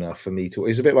engaging enough for me to,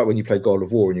 it's a bit like when you play God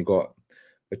of War and you've got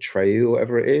a Atreyu or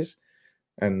whatever it is,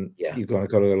 and you've got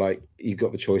to you've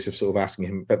got the choice of sort of asking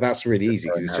him, but that's really easy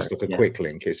because it's just like a quick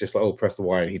link. It's just like, oh, press the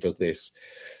Y and he does this.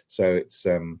 So it's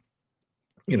it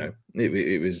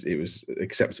was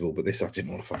acceptable, but this I didn't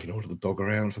want to fucking order the dog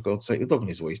around, for God's sake. The dog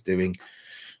knows what he's doing.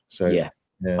 So yeah.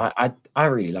 I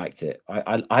really liked it.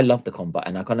 I loved the combat,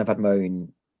 and I kind of had my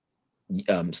own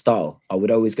style. I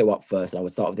would always go up first. I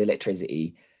would start with the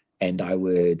electricity, and I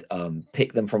would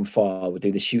pick them from far. I would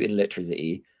do the shooting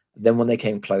electricity. Then when they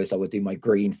came close, I would do my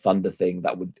green thunder thing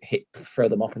that would throw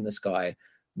them up in the sky.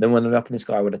 Then when they're up in the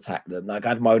sky, I would attack them. Like I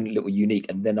had my own little unique,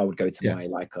 and then I would go to my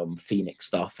like Phoenix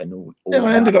stuff and all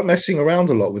I ended up messing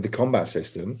around a lot with the combat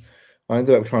system. I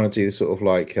ended up trying to do sort of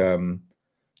like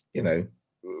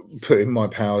putting my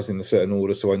powers in a certain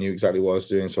order, so I knew exactly what I was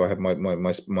doing. So I had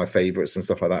my favorites and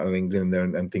stuff like that, and things in there,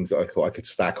 and things that I thought I could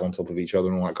stack on top of each other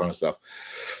and all that kind of stuff.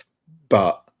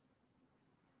 But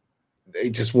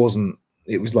it just wasn't.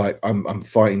 It was like I'm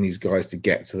fighting these guys to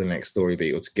get to the next story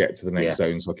beat or to get to the next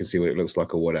zone, so I can see what it looks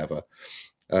like or whatever.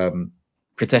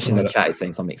 Pratesh in the chat is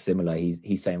saying something similar.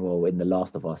 He's saying, well, in The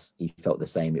Last of Us, he felt the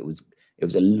same. It was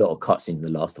a lot of cutscenes in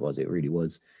The Last of Us. It really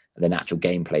was. The natural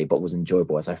gameplay, but was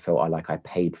enjoyable as I felt I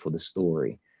paid for the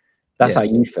story. That's how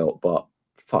you felt, but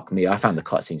fuck me, I found the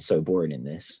cutscenes so boring in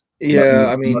this. Yeah,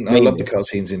 I mean, I love the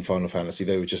cutscenes in Final Fantasy.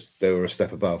 They were a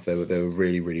step above. They were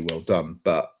really, really well done.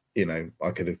 But I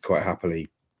could have quite happily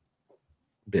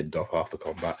binned off half the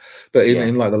combat. But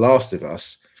in like The Last of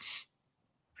Us,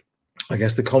 I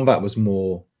guess the combat was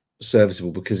more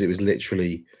serviceable because it was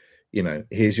literally,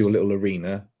 here's your little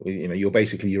arena. You're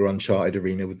basically your Uncharted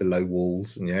arena with the low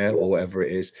walls, or whatever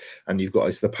it is, and you've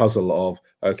got the puzzle of,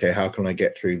 okay, how can I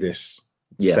get through this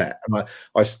set? And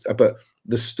but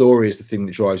the story is the thing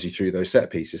that drives you through those set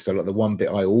pieces. So like the one bit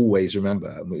I always remember,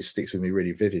 and it sticks with me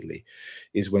really vividly,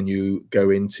 is when you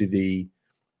go into the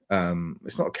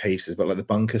it's not caves, but like the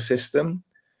bunker system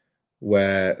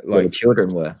where like the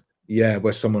children were. Yeah,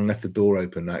 where someone left the door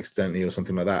open accidentally or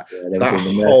something like that. Yeah,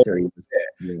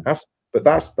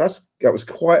 that was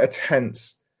quite a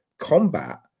tense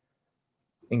combat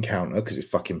encounter because it's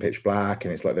fucking pitch black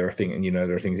and it's like there are things, and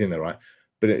there are things in there, right?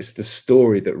 But it's the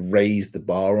story that raised the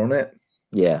bar on it.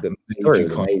 Yeah, the story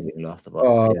was amazing. Last of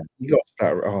Us. You got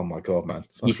that. Oh my god, man!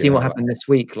 You see what happened this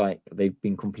week? Like they've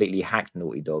been completely hacked.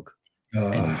 Naughty Dog.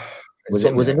 Was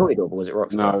it Naughty Dog or was it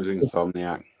Rockstar? No, it was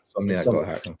Insomniac. Insomniac got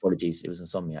hacked. Apologies, it was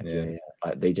Insomniac. Yeah.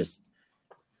 Like they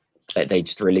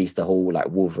just released the whole like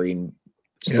Wolverine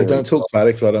don't talk about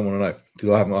it because I don't want to know, because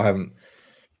I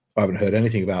haven't heard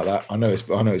anything about that. I know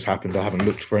it's happened. I haven't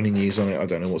looked for any news on it. I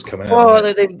don't know what's coming out.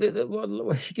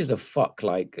 Well, he gives a fuck.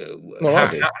 Like,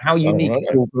 how unique is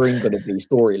Wolverine going to be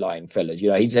storyline, fellas?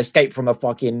 He's escaped from a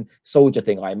fucking soldier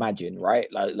thing, I imagine, right?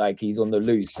 Like he's on the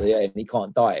loose, so and he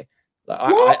can't die.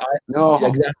 Like, no,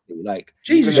 exactly. Like,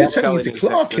 Jesus, you're turning into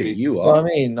Clarky. You are. I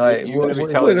mean, like,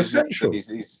 what essential.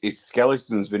 His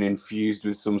skeleton's been infused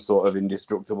with some sort of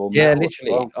indestructible. Yeah,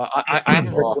 literally. I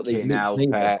haven't read what they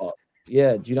mean.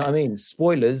 Yeah, do you know what I mean?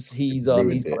 Spoilers. He's got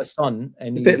a son,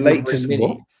 and he's a bit late to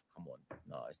what? Come on,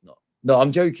 no, it's not. No,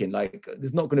 I'm joking. Like,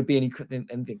 there's not going to be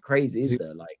anything crazy, is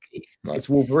there? Like, it's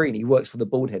Wolverine. He works for the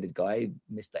bald-headed guy,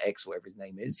 Mr. X, whatever his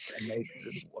name is. And I can't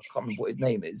remember what his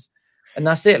name is. And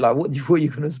that's it. Like, what are you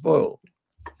going to spoil?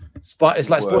 It's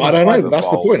like spoiling. I don't know. That's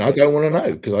the point. I don't want to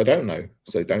know because I don't know.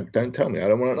 So don't tell me. I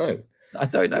don't want to know. I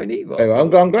don't know neither. Anyway,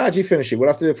 I'm glad you finished it. We'll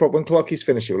have to do when Clarky's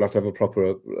finished it. We'll have to have a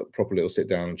proper little sit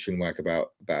down and chinwag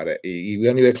about it. You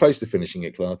anywhere close to finishing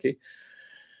it, Clarky?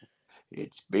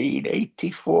 It's been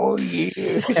 84 years.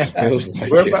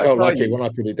 It felt like it when I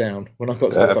put it down. When I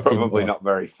got to probably not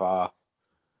very far.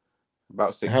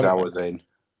 About 6 hours in.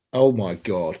 Oh my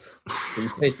god! So you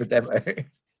finished the demo.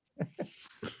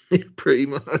 Pretty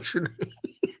much.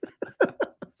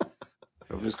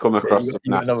 I've just come across some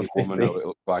nasty woman who it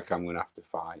looks like I'm going to have to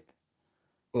fight.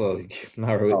 Well,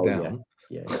 narrow it down.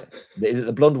 Yeah. Is it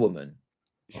the blonde woman?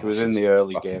 She was in the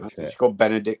early game. She's called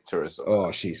Benedicta or something.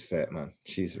 Oh, she's fit, man.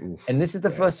 And this is the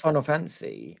first Final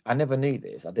Fantasy. I never knew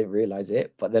this. I didn't realize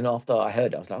it. But then after I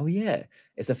heard it, I was like, oh, yeah.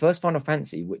 It's the first Final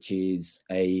Fantasy, which is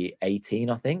a 18,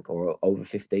 I think, or over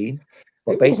 15.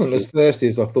 But it wasn't as thirsty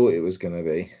as I thought it was going to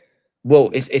be. Well,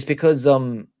 it's because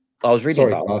I was reading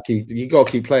about Clarky, you got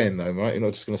to keep playing though, right? You're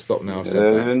not just going to stop now.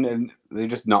 And they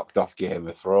just knocked off Game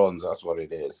of Thrones. That's what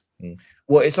it is.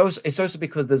 Well, it's also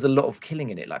because there's a lot of killing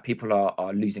in it. Like, people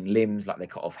are losing limbs, like they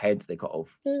cut off heads, they cut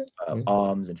off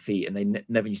arms and feet, and they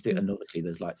never used to. And obviously,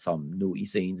 there's like some naughty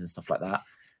scenes and stuff like that.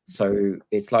 So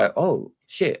it's like, oh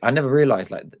shit, I never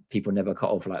realized like people never cut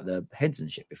off like the heads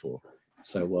and shit before.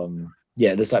 So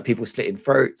yeah, there's like people slitting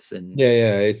throats and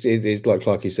it's like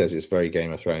Clarky says, it's very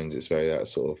Game of Thrones. It's very that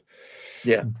sort of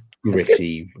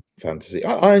gritty fantasy.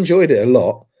 I enjoyed it a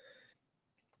lot.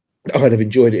 I'd have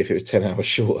enjoyed it if it was 10 hours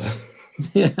shorter.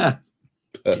 Yeah,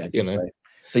 but,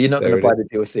 so you're not going to buy the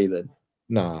DLC then?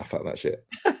 Nah, fuck that shit.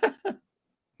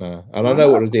 No, and I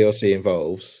know what the DLC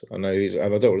involves. I know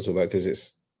and I don't want to talk about it because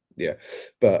it's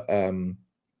but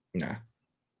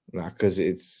because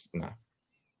it's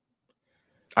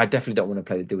I definitely don't want to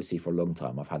play the DLC for a long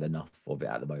time. I've had enough of it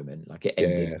at the moment. Like, it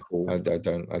ended cool. I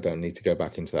don't need to go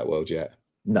back into that world yet.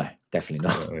 No, definitely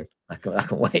not. I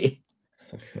can wait.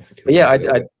 But yeah, I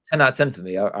 10 out of 10 for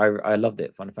me. I loved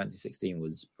it. Final Fantasy 16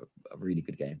 was a really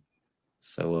good game.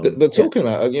 So, but talking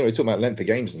about talking about length of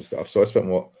games and stuff. So I spent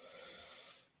what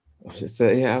was it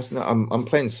 30 hours? No, I'm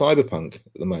playing Cyberpunk at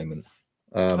the moment.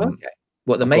 Okay.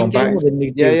 What, the main game? Or the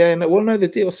new DLC? No, the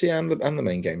DLC and the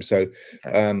main game. So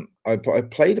I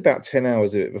played about 10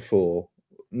 hours of it before,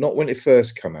 not when it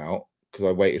first came out, because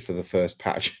I waited for the first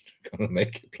patch to kind of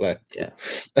make it play. Yeah.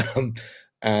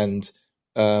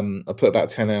 I put about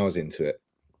 10 hours into it.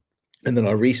 And then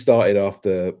I restarted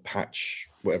after patch,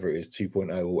 whatever it is,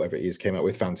 2.0 or whatever it is, came out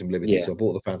with Phantom Liberty. So I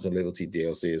bought the Phantom Liberty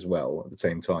DLC as well at the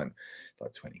same time. It's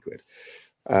like 20 quid.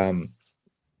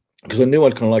 Because I knew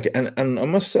I'd kind of like it. And I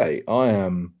must say, I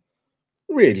am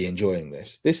really enjoying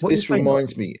this. This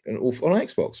reminds me on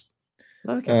Xbox.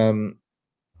 Okay.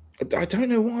 I don't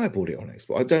know why I bought it on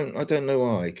Xbox. I don't know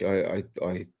why. I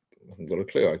haven't got a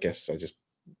clue. I guess I just,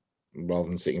 rather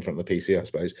than sitting in front of the PC, I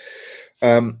suppose.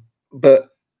 But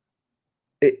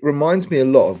it reminds me a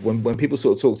lot of when people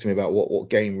sort of talk to me about what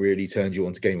game really turned you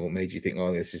on to game, what made you think,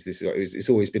 oh, this is it's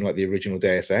always been like the original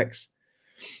Deus Ex.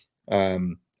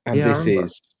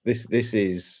 This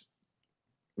is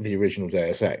the original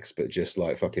Deus Ex, but just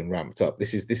like fucking ramped up.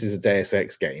 This is a Deus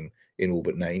Ex game in all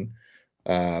but name.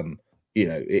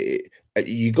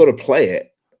 You got to play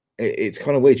it. It's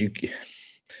kind of weird.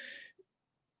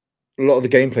 A lot of the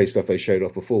gameplay stuff they showed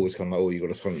off before was kind of like, oh, you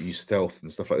got to kind of use stealth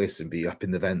and stuff like this and be up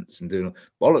in the vents and doing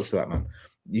bollocks to that, man.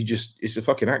 It's a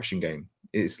fucking action game.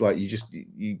 It's like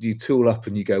you tool up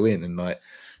and you go in, and like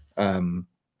some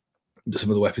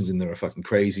of the weapons in there are fucking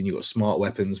crazy, and you've got smart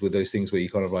weapons with those things where you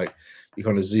kind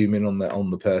of zoom in on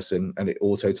the person and it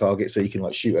auto targets, so you can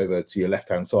like shoot over to your left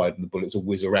hand side and the bullets will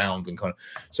whiz around and kind of.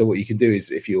 So what you can do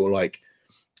is, if you're like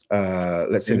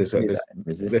let's say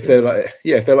if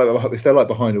they're like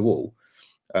behind a wall,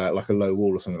 like a low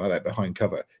wall or something like that, behind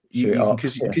cover,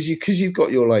 because you've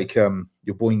got your like your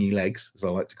boingy legs, as I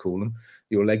like to call them,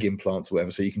 your leg implants or whatever,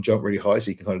 so you can jump really high,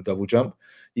 so you can kind of double jump.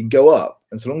 You can go up,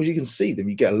 and so long as you can see them,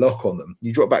 you get a lock on them.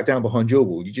 You drop back down behind your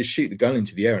wall, you just shoot the gun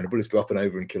into the air, and the bullets go up and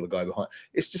over and kill the guy behind.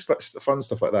 It's just like fun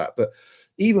stuff like that. But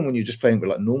even when you're just playing with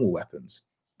like normal weapons,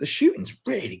 the shooting's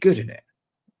really good in it.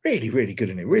 Really, really good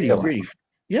in it. Really,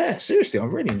 yeah. Seriously,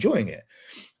 I'm really enjoying it.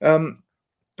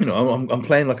 You know, I'm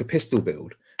playing like a pistol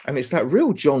build, and it's that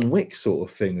real John Wick sort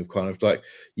of thing of kind of like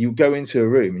you go into a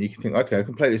room and you can think, okay, I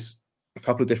can play this a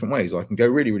couple of different ways. I can go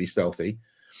really, really stealthy,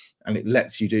 and it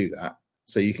lets you do that.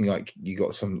 So you can like you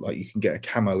can get a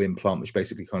camo implant, which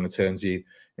basically kind of turns you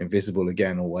invisible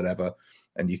again or whatever,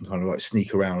 and you can kind of like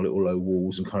sneak around little low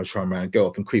walls and kind of try and go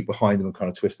up and creep behind them and kind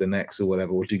of twist their necks or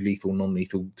whatever, or do lethal,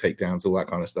 non-lethal takedowns, all that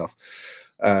kind of stuff.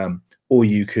 Or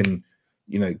you can,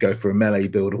 you know, go for a melee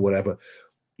build or whatever.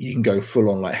 You can go full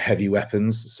on like heavy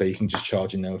weapons, so you can just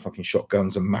charge in there with fucking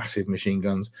shotguns and massive machine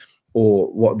guns.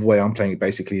 Or the way I'm playing it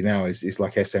basically now is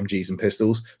like SMGs and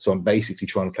pistols. So I'm basically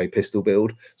trying to play pistol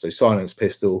build. So silence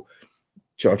pistol,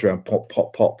 charge around, pop,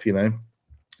 pop, pop, you know.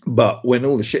 But when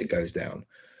all the shit goes down,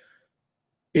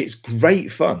 it's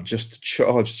great fun just to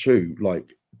charge through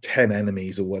like 10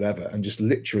 enemies or whatever, and just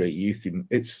literally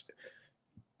it's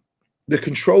the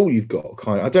control you've got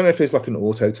kind of, I don't know if there's like an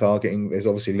auto targeting. There's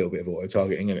obviously a little bit of auto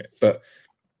targeting in it, but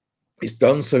it's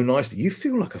done so nicely. You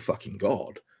feel like a fucking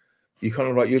god. You kind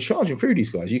of like, you're charging through these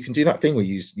guys. You can do that thing where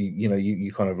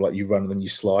you kind of like you run and then you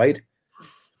slide,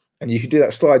 and you can do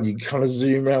that slide and you kind of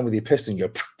zoom around with your pistol and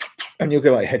go, and you'll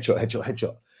go like headshot, headshot,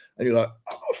 headshot, and you're like,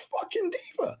 oh fucking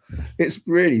diva. It's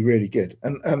really, really good,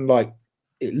 and like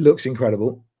it looks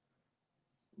incredible.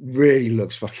 Really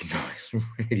looks fucking nice.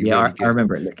 Really, yeah, really good. I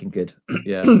remember it looking good.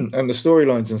 Yeah, and the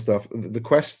storylines and stuff. The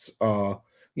quests are,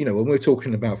 you know, when we're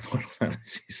talking about Final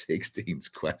Fantasy 16's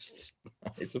quests,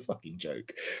 it's a fucking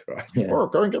joke, right? Yeah. Or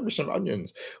go and get me some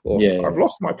onions, or I've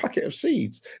lost my packet of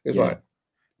seeds. It's like,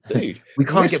 dude, we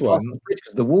can't get past the bridge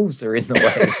because the wolves are in the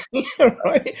way. Yeah,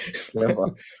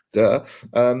 right? Duh.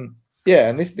 Yeah,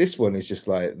 and this one is just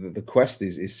like the quest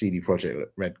is CD Projekt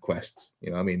Red quests.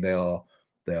 You know, I mean, they are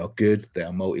good. They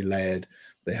are multi-layered.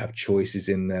 They have choices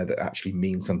in there that actually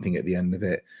mean something at the end of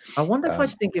it. I wonder if I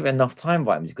just didn't give it enough time,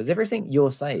 vibes, because everything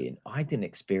you're saying, I didn't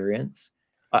experience.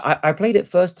 I played it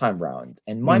first time round,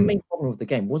 and my main problem with the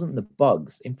game wasn't the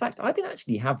bugs. In fact, I didn't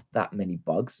actually have that many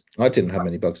bugs. I didn't have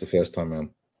many bugs the first time round.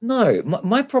 No,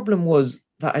 my problem was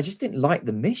that I just didn't like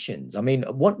the missions. I mean,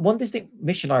 one distinct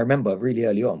mission I remember really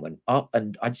early on went up,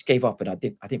 and I just gave up, and I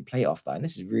didn't play after that. And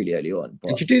this is really early on. But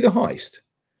did you do the heist?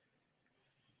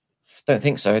 Don't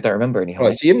think so. I don't remember any.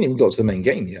 Right, so you haven't even got to the main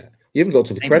game yet. You haven't got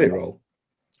to the credit roll.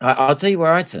 I'll tell you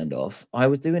where I turned off. I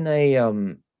was doing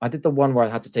I did the one where I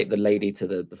had to take the lady to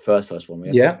the first one.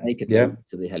 We had to take it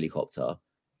to the helicopter,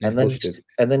 and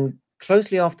then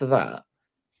closely after that,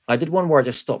 I did one where I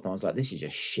just stopped and I was like, "This is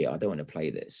just shit. I don't want to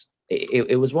play this."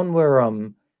 It was one where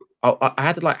I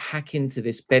had to like hack into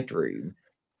this bedroom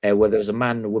where there was a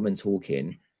man and a woman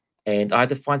talking. And I had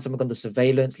to find something on the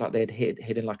surveillance, like they had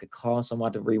hidden like a car. So I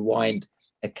had to rewind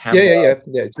a camera.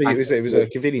 Yeah. So it was a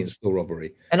convenience store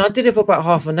robbery. And I did it for about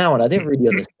half an hour, and I didn't really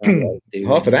understand what I was doing.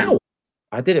 Half an hour?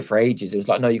 I did it for ages. It was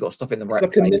like, no, you got to stop in the right place.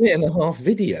 It's like a minute and a half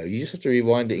video. You just have to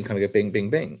rewind it and kind of go bing, bing,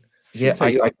 bing. Yeah,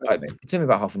 it took me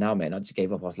about half an hour, man. I just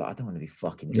gave up. I was like, I don't want to be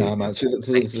fucking doing man. So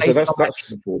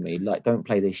that's for me. Like, don't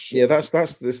play this shit. Yeah, that's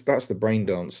the brain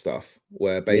dance stuff,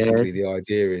 where basically the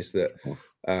idea is that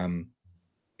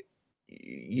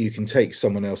you can take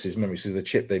someone else's memories because the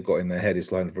chip they've got in their head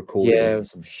is like recording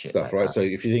some shit stuff, like right? That. So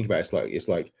if you think about it, it's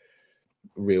like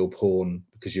real porn,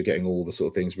 because you're getting all the sort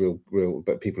of things real,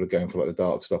 but people are going for like the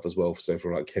dark stuff as well. So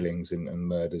for like killings and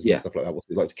murders and stuff like that. What's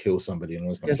it like to kill somebody and all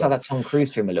this kind of stuff. It's like that Tom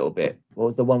Cruise film a little bit. What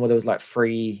was the one where there was like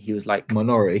three? He was like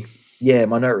Minority. Yeah,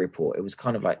 Minority Report. It was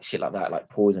kind of like shit like that, like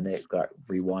pausing it, like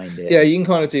rewind it. Yeah, you can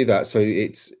kind of do that. So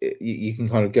you can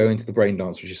kind of go into the brain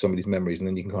dance, which is somebody's memories, and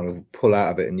then you can kind of pull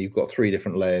out of it, and you've got 3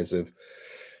 different layers of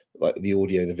like the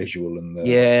audio, the visual, and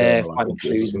the finding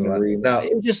clues in the room. Now,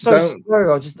 it was just so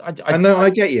slow. I know, I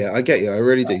get you, I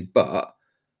really do. But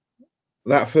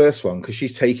that first one, because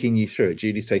she's taking you through it,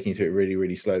 Judy's taking you through it really,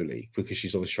 really slowly, because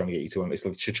she's always trying to get you to it's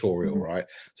like a tutorial, right?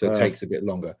 So it takes a bit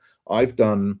longer. I've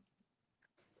done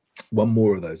one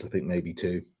more of those, I think maybe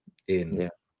 2 in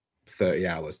 30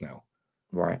 hours now.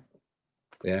 Right.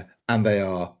 Yeah. And they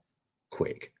are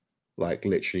quick. Like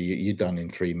literally you're done in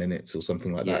 3 minutes or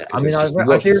something like that. I mean, I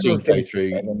watch the scene play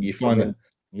through, you find that.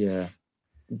 Yeah.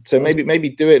 So maybe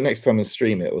do it next time and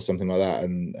stream it or something like that,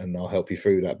 and I'll help you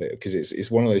through that bit, because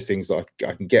it's one of those things that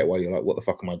I can get while you're like, what the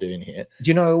fuck am I doing here? Do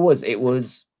you know what it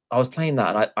was? I was playing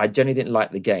that and I generally didn't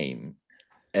like the game.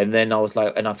 And then I was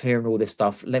like, and I'm hearing all this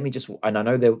stuff. Let me just, and I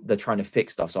know they're trying to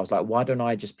fix stuff. So I was like, why don't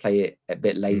I just play it a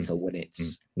bit later when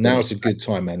it's now it's a good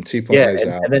time, man. 2.0 yeah, is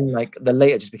out. And then like the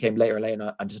later just became later and later,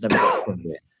 and I just never got to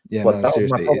it. Yeah, but no, that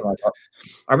seriously. Was my problem.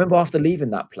 I remember after leaving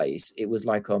that place, it was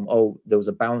like, oh, there was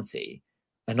a bounty.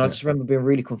 And I just remember being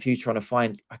really confused trying to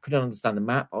find. I couldn't understand the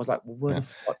map. I was like, well, where the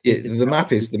fuck is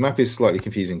this? The map is slightly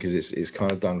confusing because it's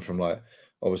kind of done from like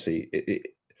obviously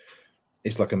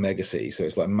it's like a mega city, so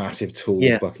it's like massive, tall,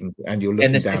 fucking, and you're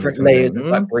looking down different layers of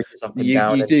like bridges up and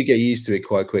down. You do get used to it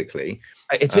quite quickly.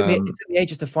 It took me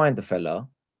ages to find the fella,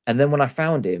 and then when I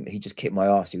found him, he just kicked my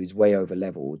ass. He was way over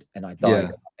leveled, and I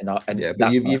died.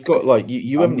 But you've got like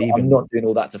you haven't even. I'm not doing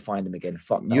all that to find him again.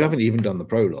 Fuck. You haven't even done the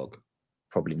prologue.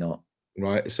 Probably not.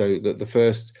 Right, so the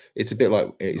first, it's a bit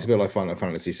like Final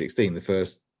Fantasy 16. The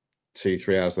first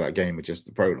 2-3 hours of that game are just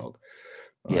the prologue.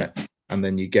 Right? Yeah. And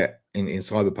then you get in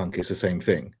Cyberpunk, it's the same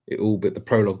thing. But the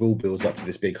prologue all builds up to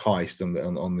this big heist and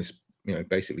on this,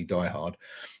 basically Die Hard.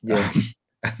 Yeah.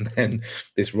 And then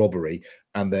this robbery,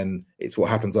 and then it's what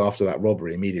happens after that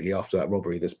robbery, immediately after that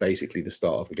robbery, that's basically the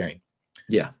start of the game.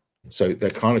 Yeah. So they're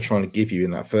kind of trying to give you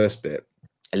in that first bit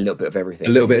a little bit of everything.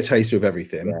 A little bit of taster of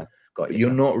everything. Yeah. Got you.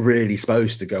 You're not really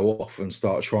supposed to go off and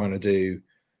start trying to do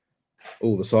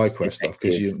all the side quest stuff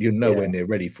because you're nowhere near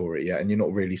ready for it yet, and you're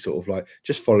not really sort of like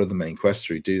just follow the main quest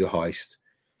through, do the heist,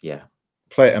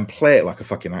 play it like a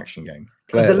fucking action game.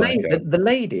 Because the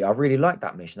lady, I really liked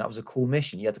that mission. That was a cool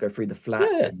mission. You had to go through the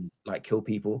flats and like kill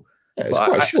people. Yeah, it's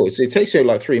quite short. It takes you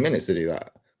like 3 minutes to do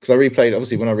that. Because I replayed.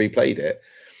 Obviously, when I replayed it,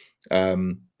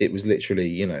 it was literally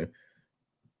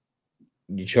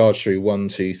you charge through 1,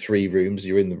 2, 3 rooms,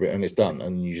 you're in the room and it's done,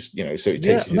 and you just so it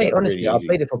takes you. Mate, honestly, really I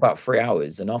played it for about 3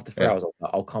 hours, and after 3 hours,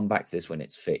 I'll come back to this when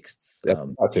it's fixed.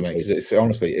 It's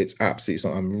honestly, it's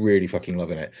absolutely. I'm really fucking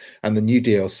loving it, and the new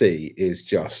DLC is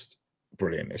just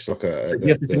brilliant. It's like you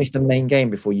have to finish the main game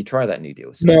before you try that new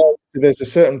DLC. No, so there's a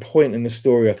certain point in the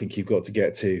story I think you've got to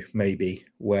get to, maybe,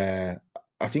 where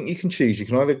I think you can choose. You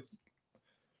can either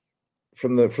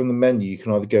from the menu, you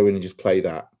can either go in and just play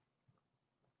that.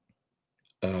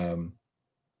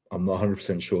 I'm not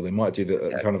 100% sure. They might do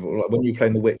the kind of like when you're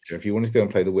playing The Witcher. If you want to go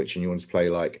and play The Witcher and you want to play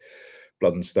like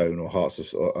Blood and Stone or Hearts of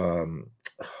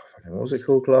what was it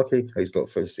called, Clarky? He's got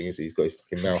first thing is he's got his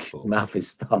fucking mouth full. Mouth is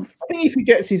stuff. I think if he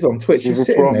gets his on Twitch, he's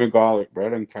sitting there. Garlic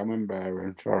bread and camembert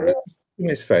and sorry. In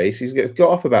his face, he's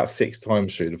got up about 6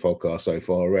 times through the podcast so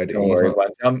far already. Don't worry,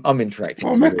 I'm interacting.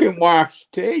 I'm making wife's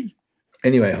tea.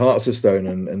 Anyway, Hearts of Stone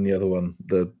and the other one,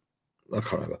 I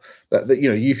can't remember. That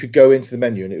you could go into the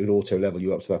menu and it would auto level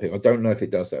you up to that thing. I don't know if it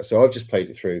does that. So I've just played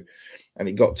it through, and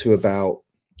it got to about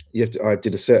I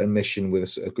did a certain mission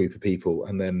with a group of people,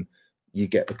 and then you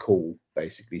get the call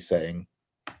basically saying,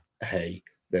 "Hey,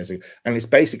 and it's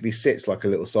basically sits like a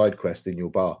little side quest in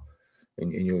your bar,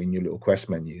 in your little quest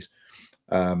menus."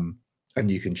 And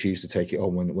you can choose to take it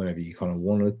on whenever you kind of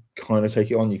want to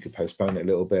take it on. You could postpone it a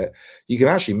little bit. You can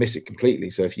actually miss it completely.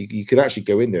 So if you could actually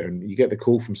go in there and you get the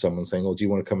call from someone saying, "Oh, do you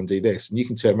want to come and do this?" And you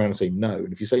can turn around and say no.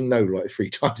 And if you say no like 3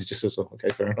 times, it just says, "Oh, okay,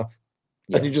 fair enough."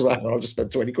 Yeah. And you're just like, "I'll just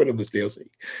spend 20 quid on this DLC,"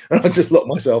 and I'll just lock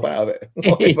myself out of it.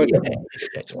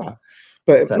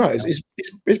 But no,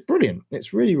 it's brilliant.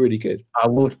 It's really, really good. I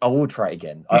will try it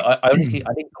again. I honestly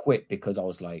I didn't quit because I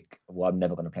was like, well, I'm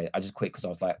never going to play it. I just quit because I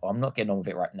was like, I'm not getting on with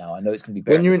it right now. I know it's going to be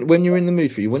better. When you're in the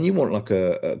mood for you, when you want like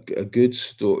a good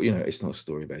story, it's not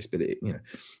story based, but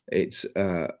it's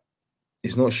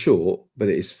not short, but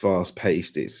it is fast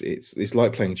paced. It's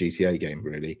like playing a GTA game,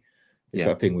 really. It's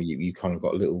that thing where you kind of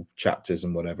got little chapters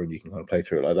and whatever, and you can kind of play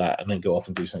through it like that, and then go off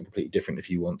and do something completely different if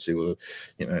you want to,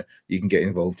 or you can get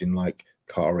involved in like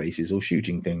car races or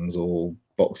shooting things or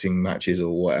boxing matches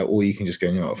or whatever, or you can just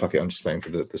go, fuck it, I'm just playing for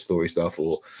the story stuff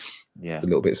or the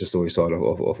little bits of story side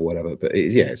of whatever. But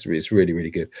it's really,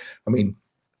 really good. I mean,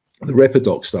 the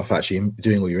Repadoc stuff, actually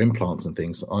doing all your implants and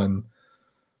things, I'm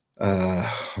I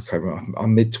can't remember,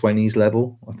 I'm mid-20s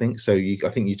level, I think. So I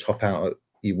think you top out at,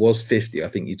 you was 50, I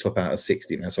think you top out at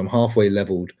 60 now. So I'm halfway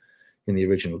leveled in the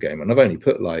original game, and I've only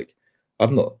put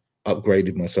I've not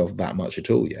upgraded myself that much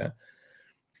at all yet.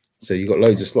 So you've got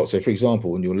loads of slots. So for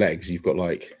example, on your legs, you've got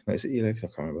is it your legs? I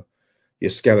can't remember. Your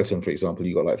skeleton, for example,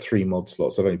 you've got 3 mod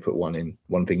slots. I've only put one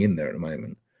thing in there at the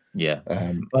moment. Yeah.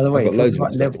 By the way, I've got loads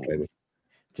of stuff to play with.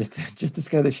 Just to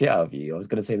scare the shit out of you, I was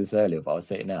going to say this earlier, but I'll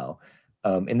say it now.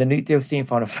 In the new DLC in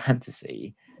Final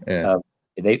Fantasy,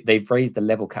 they've raised the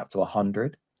level cap to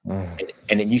 100. And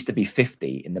it used to be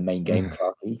 50 in the main game.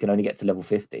 Clarky. You can only get to level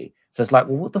 50. So it's like,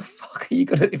 well, what the fuck are you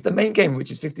gonna? If the main game,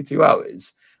 which is 52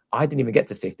 hours, I didn't even get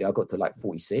to 50. I got to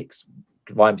 46.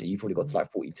 You probably got to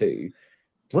 42.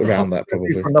 What around that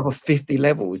probably for another 50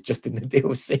 levels just in the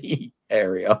DLC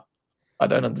area. I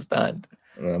don't understand.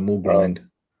 More grind.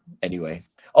 Anyway.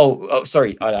 Oh,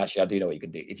 sorry. I do know what you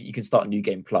can do. If you can start New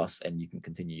Game Plus and you can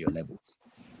continue your levels.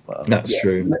 But, that's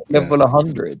true. Level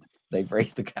 100, they've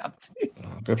raised the cap to.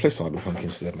 Go play Cyberpunk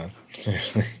instead, man.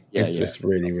 Seriously, it's just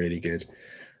really, really good.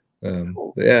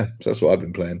 Cool. But yeah, so that's what I've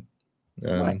been playing.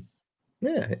 Nice.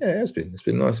 Yeah, it's been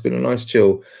nice. It's been a nice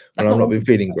chill when I've not been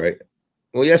feeling great.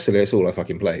 Well, yesterday it's all I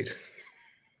fucking played.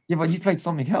 Yeah, but you played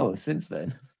something else since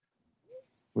then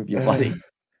with your buddy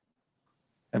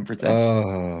and Protection.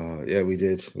 Oh, yeah, we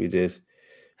did.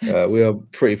 We are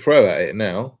pretty pro at it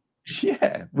now.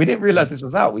 Yeah, we didn't realize this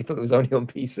was out. We thought it was only on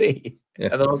PC. Yeah.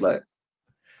 And then I was like,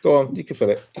 go on, you can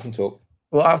fill it. You can talk.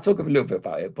 Well, I'll talk a little bit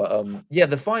about it. But yeah,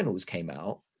 the finals came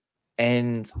out.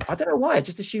 And I don't know why. I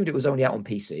just assumed it was only out on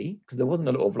PC because there wasn't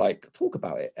a lot of like talk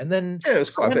about it. And then there was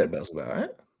quite a bit of buzz about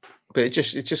it. But it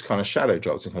just kind of shadow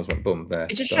dropped and kind of went boom there.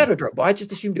 It just shadow dropped, but I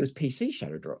just assumed it was PC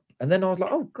shadow drop. And then I was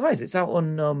like, oh guys, it's out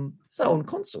on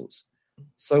consoles.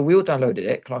 So we all downloaded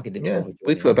it. Clarky didn't. Yeah,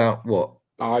 we put about what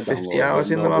 50 hours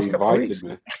in the last couple of weeks.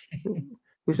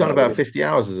 We've done about 50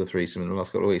 hours as a threesome in the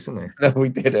last couple of weeks, haven't we? No, we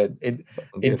didn't.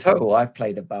 In total, I've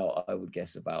played about, I would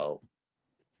guess, about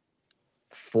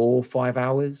 4 or 5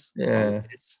 hours. Yeah,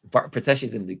 but Pritesh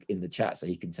is in the chat, so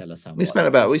he can tell us how much. We spent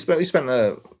about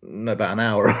an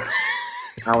hour.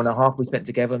 Hour and a half we spent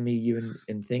together, me, you,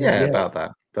 and thing. Yeah, about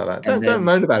that. Don't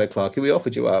moan about it, Clarky. We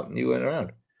offered you up, and you weren't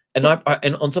around. And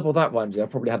and on top of that, Ramsey, I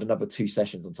probably had another 2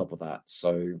 sessions on top of that,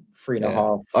 so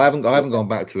 3.5. I haven't gone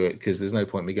back to it because there's no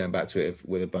point me going back to it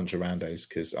with a bunch of randos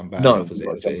because I'm bad enough as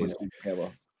it is.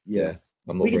 Yeah,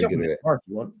 I'm not very good at it. If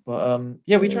you want, but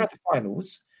yeah, we tried the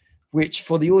finals, which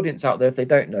for the audience out there, if they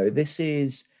don't know, this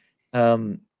is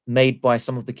made by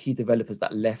some of the key developers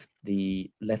that left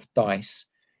DICE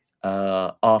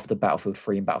after Battlefield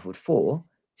 3 and Battlefield 4,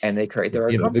 and they created their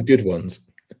own company. The good ones.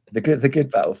 The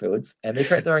good Battlefields, and they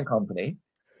create their own company,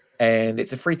 and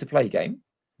it's a free-to-play game.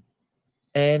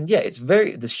 And yeah,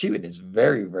 the shooting is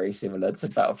very, very similar to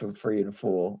Battlefield 3 and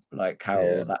 4, like how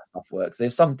that stuff works.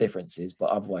 There's some differences,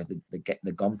 but otherwise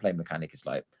the gunplay mechanic is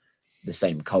like the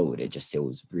same code. It just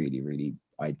feels really, really.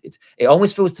 It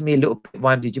almost feels to me a little bit.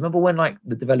 Ryan, did you remember when like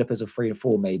the developers of 3 and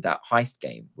 4 made that heist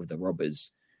game with the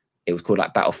robbers? It was called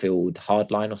like Battlefield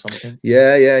Hardline or something.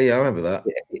 Yeah. I remember that.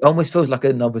 It almost feels like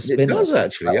another spin. It does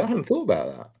actually. I hadn't thought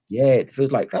about that. Yeah, it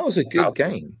feels like that was a good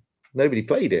game. Nobody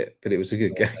played it, but it was a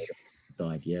good game.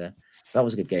 Yeah, that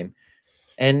was a good game.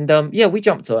 And yeah, we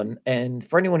jumped on. And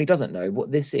for anyone who doesn't know,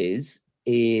 what this is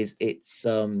it's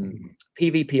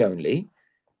PvP only.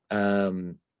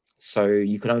 So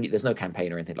you can only, there's no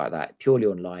campaign or anything like that. Purely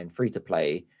online, free to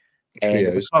play.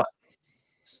 Trios.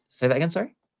 Say that again.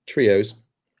 Sorry. Trios,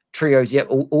 yeah.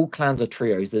 All clans are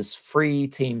trios. There's 3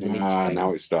 teams in each game.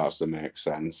 Now it starts to make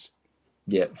sense.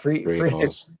 Yeah, free. We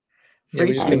just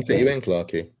couldn't fit you in,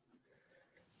 Clarky.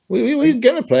 We were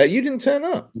going to play it. You didn't turn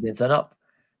up.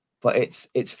 But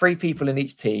it's 3 people in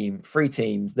each team, 3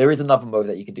 teams. There is another mode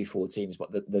that you can do 4 teams,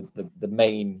 but the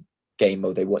main game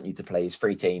mode they want you to play is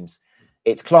 3 teams.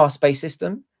 It's class-based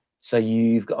system. So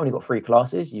you've only got 3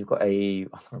 classes. You've got I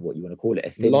don't know what you want to call it. A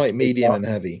thin, light, medium, and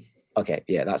heavy. Okay,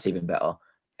 yeah, that's even better.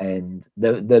 And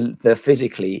they're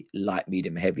physically light,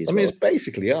 medium, heavy as well. It's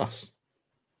basically us.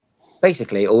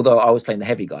 Basically, although I was playing the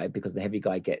heavy guy because the heavy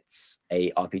guy gets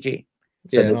a RPG.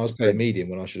 So and I was playing medium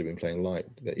when I should have been playing light.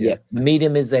 But yeah, the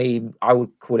medium is I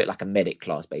would call it like a medic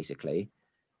class, basically.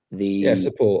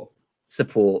 Support.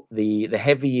 The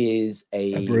heavy is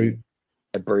a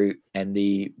brute, and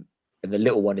the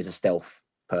little one is a stealth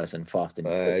person, fast and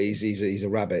he's a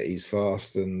rabbit. He's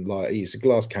fast and he's a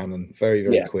glass cannon, very,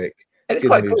 very quick. And it's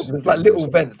quite cool. There's like little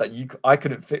vents that I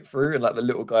couldn't fit through, and like the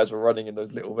little guys were running in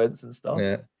those little vents and stuff.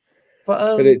 Yeah.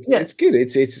 But it's good.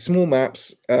 It's small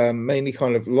maps, mainly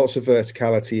kind of lots of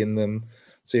verticality in them.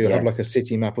 So you'll have like a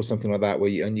city map or something like that where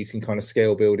you can kind of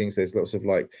scale buildings. There's lots of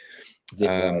like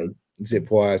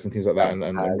zip wires and things like that,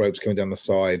 and ropes coming down the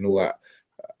side and all that.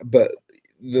 But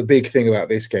the big thing about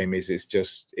this game is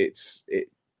it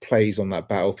plays on that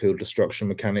battlefield destruction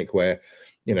mechanic where,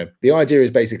 the idea is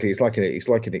basically it's like a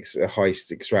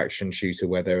heist extraction shooter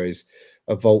where there is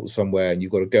a vault somewhere and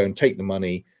you've got to go and take the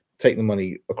money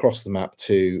across the map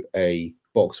to a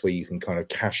box where you can kind of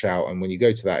cash out. And when you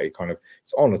go to that,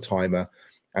 it's on a timer,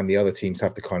 and the other teams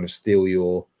have to kind of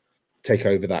take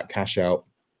over that cash out.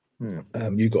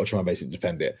 You've got to try and basically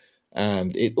defend it,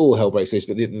 and it all hell breaks loose.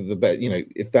 But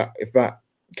if that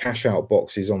cash out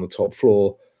box is on the top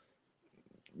floor,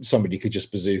 somebody could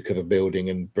just bazooka the building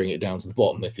and bring it down to the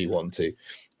bottom if you want to.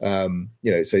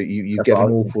 So you get an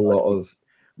awful lot of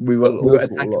we were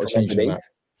attacking from underneath.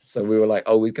 So we were like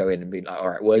always go in and be like, all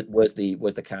right, where's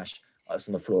the cache? Oh, it's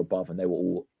on the floor above, and they were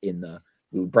all in the.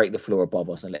 We would break the floor above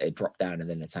us and let it drop down and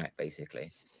then attack,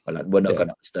 basically. But like, we're not going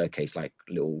up the staircase like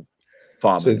little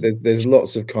farmers. So there's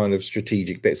lots of kind of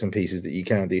strategic bits and pieces that you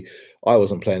can do. I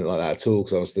wasn't playing it like that at all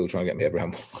because I was still trying to get my head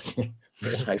around.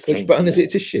 Which button is it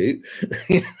to shoot?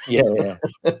 Yeah.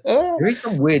 There is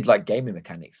some weird like gaming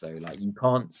mechanics though. Like you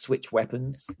can't switch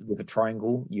weapons with a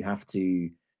triangle. You have to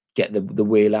get the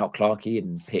wheel out, Clarky,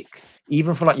 and pick.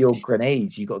 Even for like your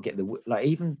grenades, you got to get the like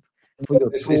even.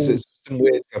 It's some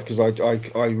weird stuff because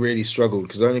I really struggled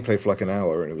because I only played for like an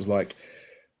hour and it was like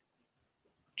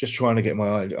just trying to get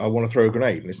I want to throw a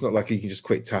grenade and it's not like you can just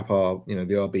quick tap the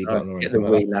RB button or anything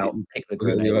like that. Out and pick the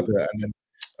grenade and then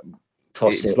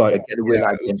toss it. Like get the wheel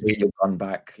out and get your gun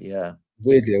back. Yeah.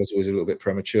 Weirdly, I was always a little bit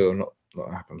premature. Not that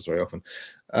happens very often.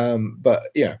 But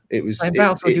yeah, it was.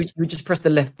 You just press the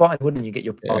left button, wouldn't you? Get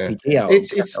your RPG out.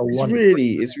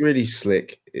 It's really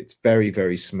slick. It's very,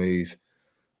 very smooth.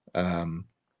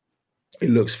 It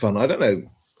looks fun. I don't know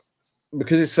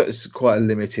because it's quite a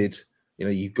limited.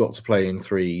 You've got to play in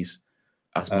threes.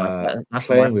 That's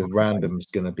playing with random's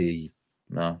going to be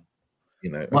no.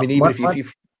 Even if you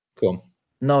go on.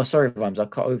 No, sorry, Vimes, I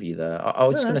cut over you there. I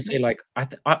was just going to say, like,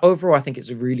 overall, I think it's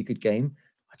a really good game.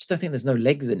 I just don't think there's no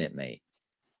legs in it, mate.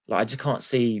 Like, I just can't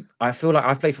see. I feel like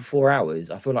I've played for 4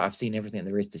 hours. I feel like I've seen everything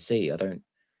there is to see. I don't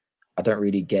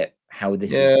really get how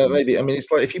this. Yeah, maybe. I mean,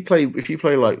 it's like if you play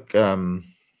like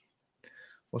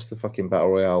what's the fucking battle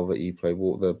royale that you play?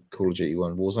 The Call of Duty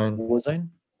one, Warzone. Warzone.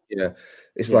 Yeah,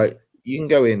 it's like you can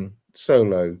go in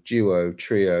solo, duo,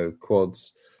 trio,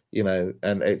 quads.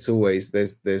 And it's always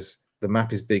there's. The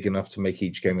map is big enough to make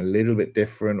each game a little bit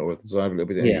different or design a little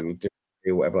bit different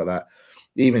or whatever like that.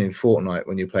 Even in Fortnite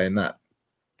when you're playing that.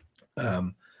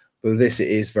 But this it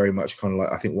is very much kind of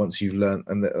like I think once you've learned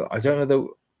and I don't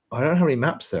know how many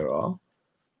maps there are.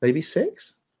 Maybe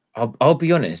 6? I'll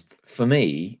be honest. For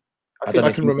me, I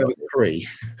can remember 3.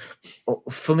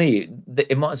 For me,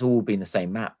 it might as well have been the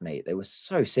same map, mate. They were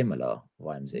so similar,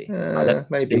 YMZ.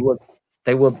 Maybe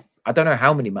they were. I don't know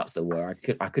how many maps there were.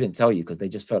 I couldn't tell you because they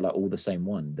just felt like all the same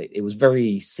one. It was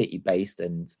very city based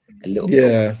and a little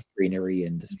bit of greenery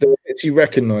and. You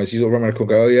recognise, you sort of run around and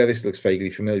go, oh yeah, this looks vaguely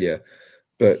familiar,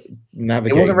 but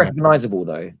navigating. It wasn't recognisable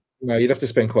though. No, you'd have to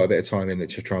spend quite a bit of time in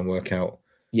it to try and work out.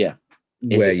 Yeah,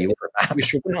 where you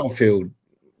Battlefield.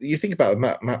 You think about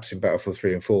the maps in Battlefield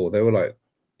 3 and 4. They were like.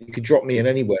 You could drop me in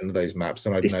any one of those maps,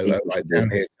 and I'd know like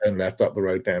down here, turn left, up the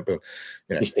road, down. But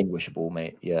distinguishable,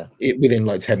 mate. Yeah, within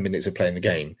like 10 minutes of playing the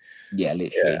game. Yeah,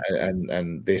 literally. Yeah,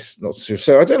 and this not so.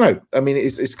 So I don't know. I mean,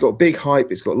 it's got big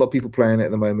hype. It's got a lot of people playing it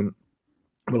at the moment.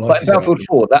 But Battlefield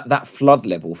 4, that flood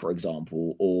level, for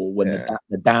example, or when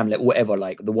the dam level, whatever,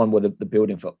 like the one where the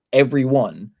building felt,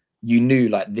 everyone you knew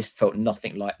like this felt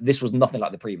nothing like this was nothing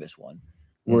like the previous one.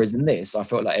 Whereas in this, I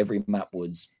felt like every map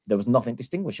there was nothing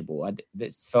distinguishable.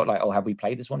 This felt like, oh, have we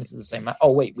played this one? This is the same map.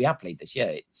 Oh, wait, we have played this. Yeah,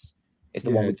 it's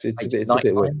the one. It's a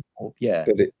bit weird.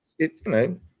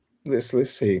 But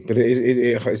let's see. But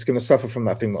it's going to suffer from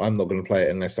that thing that I'm not going to play it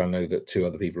unless I know that 2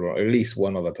 other people are, or at least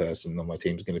one other person on my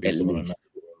team is going to be someone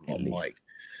I know. Like.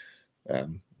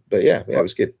 But yeah, it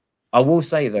was good. I will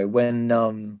say though, when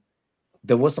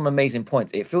there was some amazing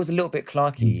points. It feels a little bit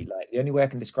Clarky. Like the only way I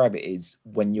can describe it is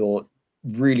when you're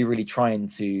really, really trying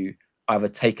to either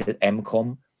take an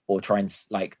MCOM or try and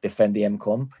like defend the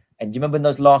MCOM. And you remember in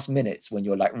those last minutes when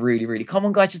you're like really, really, come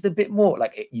on, guys, just a bit more.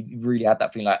 Like you really had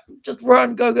that feeling like, just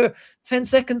run, go. 10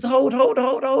 seconds, hold.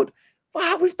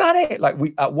 Wow, we've done it. Like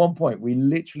at one point, we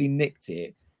literally nicked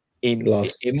it in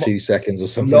last 2 seconds or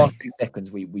something. Last 2 seconds,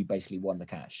 we basically won the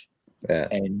cash. Yeah.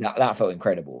 And that felt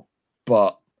incredible.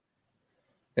 But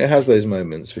it has those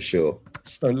moments for sure.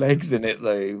 There's no legs in it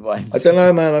though. I don't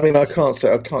know, man. I mean, I can't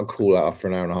call out after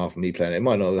an hour and a half of me playing it. It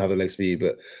might not have the legs for you,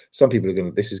 but some people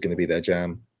this is going to be their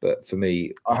jam. But for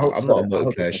me, I'm not a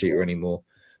multiplayer shooter anymore.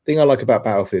 The thing I like about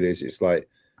Battlefield is it's like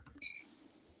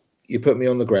you put me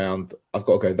on the ground, I've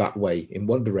got to go that way in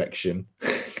one direction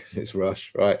because it's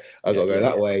rush, right? I've got to go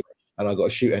that way, and I've got to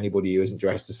shoot anybody who isn't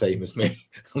dressed the same as me.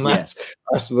 And that's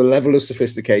the level of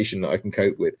sophistication that I can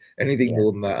cope with. Anything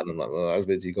more than that, and I'm like, oh, that's a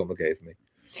bit too complicated for me.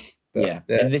 But,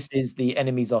 and this is the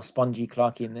enemies are spongy,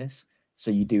 Clarky, in this,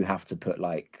 so you do have to put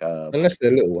like unless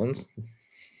they're little ones.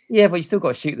 Yeah, but you still got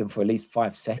to shoot them for at least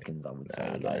 5 seconds, I would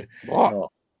say. Like,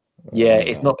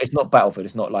 it's not Battlefield.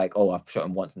 It's not like, oh, I've shot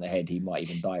him once in the head, he might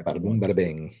even die. Bada boom, bada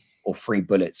bing. Or 3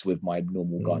 bullets with my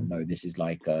normal gun. No, this is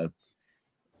like a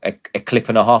clip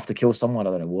and a half to kill someone.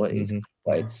 I don't know what it is,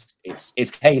 but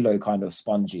it's Halo kind of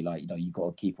spongy. Like, you got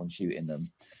to keep on shooting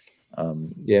them.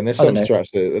 And there's some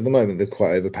strats that at the moment they're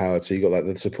quite overpowered. So you got like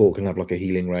the support can have like a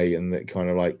healing rate, and that kind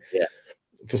of like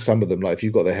for some of them, like if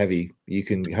you've got the heavy, you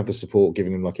can have the support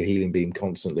giving him like a healing beam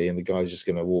constantly, and the guy's just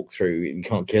going to walk through. You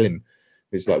can't kill him.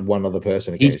 It's like one other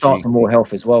person. He starts on more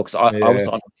health as well, because I was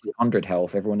starting on 100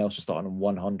 health. Everyone else was starting on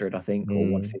 100, I think, or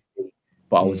 150.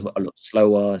 But I was a lot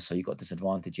slower, so you got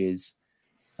disadvantages.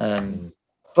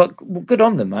 But good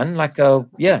on them, man. Like,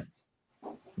 yeah.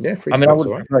 I mean, I would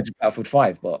prefer Battlefield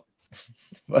 5, but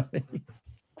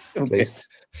still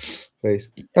Please.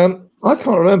 I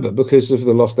can't remember because of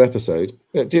the lost episode.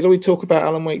 Did we talk about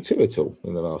Alan Wake 2 at all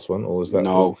in the last one, or was that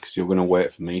no? Because you're going to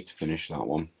wait for me to finish that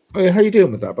one. Oh, yeah, how are you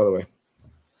doing with that, by the way?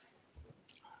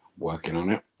 Working on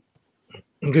it.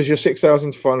 Because you're 6 hours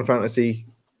into Final Fantasy,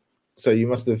 so you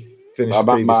must have finished.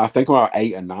 I think I'm about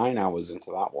 8 or 9 hours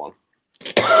into that one.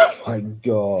 Oh my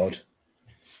God.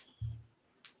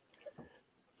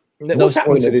 What's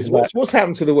happened to this? What's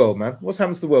happened to the world, man? What's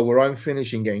happened to the world where I'm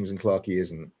finishing games and Clarky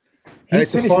isn't? And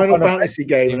it's a Final Fantasy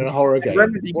game and a horror game.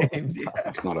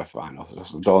 It's not a Final.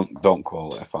 Don't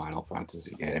call it a Final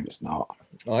Fantasy game. It's not.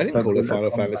 Oh, I didn't call it a Final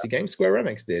Fantasy game. Square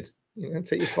Enix did. You know,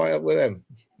 take your fight up with them.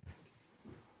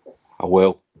 I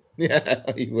will. Yeah,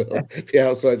 you will. Be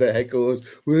outside their headquarters.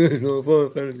 It's not a Final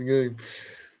Fantasy game.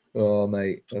 Oh,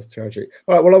 mate, that's tragic.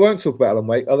 All right, well, I won't talk about Alan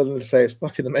Wake other than to say it's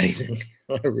fucking amazing.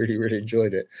 I really, really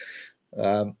enjoyed it.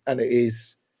 And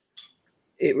it's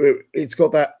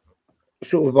got that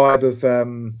sort of vibe of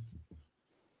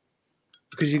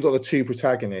because you've got the two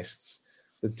protagonists,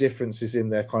 the differences in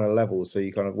their kind of levels. So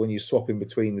you kind of, when you swap in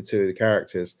between the two of the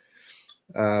characters,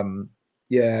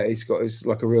 it's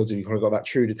like a real deal. You kind of got that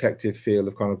true detective feel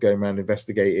of kind of going around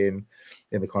investigating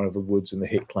in the kind of the woods and the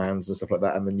hit clans and stuff like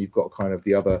that. And then you've got kind of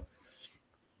the other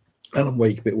Alan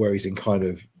Wake bit where he's in kind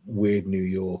of weird New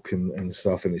York and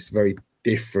stuff. And it's very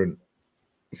different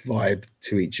vibe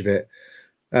to each of it.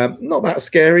 Not that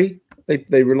scary.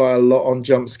 They rely a lot on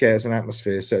jump scares and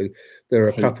atmosphere. So there are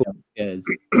a couple. There's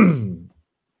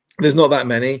not that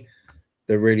many.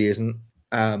 There really isn't.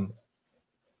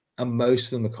 And most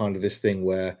of them are kind of this thing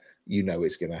where you know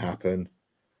it's going to happen,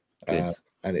 and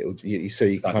it'll. So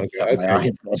you kind of go,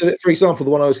 okay. So, for example,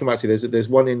 the one I was coming back to, there's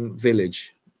one in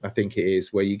Village, I think it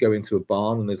is, where you go into a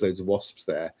barn and there's loads of wasps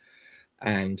there,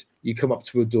 and you come up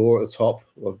to a door at the top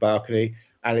of the balcony,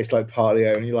 and it's like partly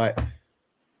open, and you're like,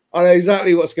 I know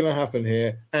exactly what's going to happen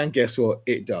here, and guess what?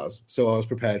 It does. So I was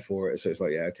prepared for it. So it's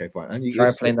like, yeah, okay, fine. And you try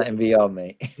playing that in VR,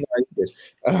 mate.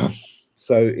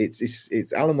 So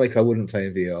it's Alan Wake. I wouldn't play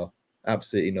in VR,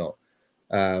 absolutely not.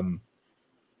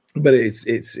 But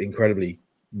it's incredibly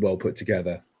well put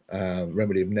together.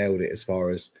 Remedy have nailed it as far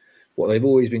as what they've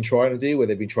always been trying to do, where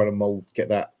they've been trying to get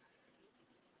that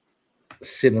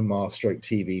cinema stroke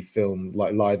TV film,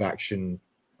 like live action,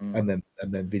 and then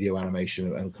video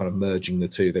animation, and kind of merging the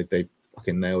two. They've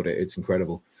fucking nailed it. It's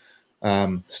incredible.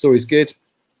 The story's good.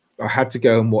 I had to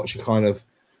go and watch a kind of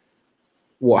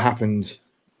what happened.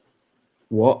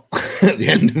 What at the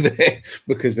end of it,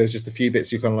 because there's just a few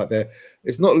bits you kind of like there.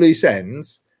 It's not loose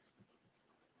ends.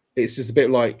 It's just a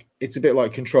bit like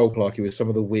Control, Clarky, with some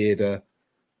of the weirder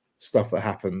stuff that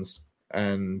happens,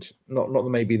 and not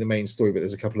maybe the main story, but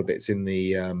there's a couple of bits in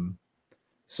the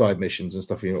side missions and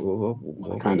stuff. You know,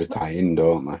 they kind of tie in,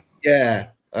 don't they? Yeah,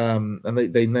 and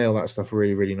they nail that stuff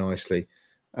really, really nicely.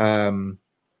 Yeah,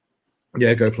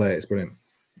 go play it. It's brilliant,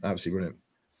 absolutely brilliant.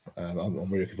 I'm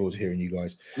really looking forward to hearing you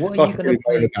guys. What are you going to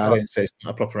play about it and say it's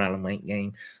not a proper Alan Wake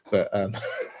game? But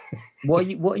what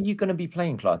are you going to be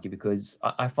playing, Clarky? Because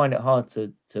I find it hard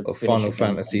to Final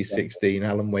Fantasy 16,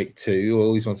 Alan Wake 2,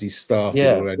 all these ones he's started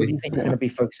already. What do you think you're going to be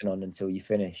focusing on until you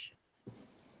finish?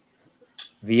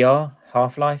 VR,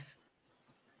 Half-Life.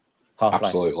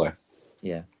 Absolutely.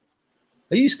 Yeah.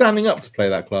 Are you standing up to play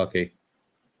that, Clarky?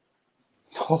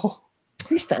 Oh,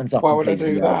 who stands up? Why would I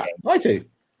do that? I do.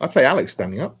 I play Alex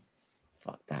standing up.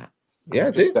 Fuck that. Yeah,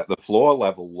 I do. Set the floor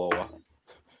level lower.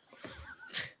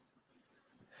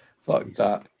 Fuck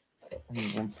that.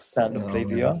 Stand up, play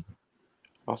VR.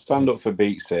 I'll stand up for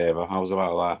Beat Saber. How's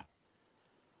about that?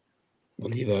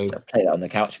 Well, you know, play that on the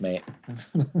couch, mate.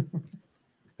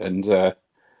 And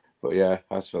but yeah,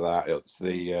 as for that, it's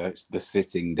the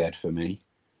Sitting Dead for me.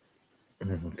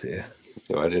 Oh dear.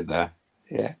 So I did there.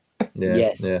 Yeah. Yeah,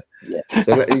 yes. Yeah.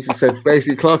 So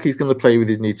basically, Clarky's going to play with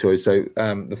his new toys. So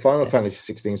the Final Fantasy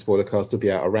 16 spoiler cast will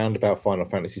be out around about Final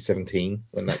Fantasy 17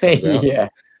 when that comes out. Yeah.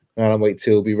 And Alan Wake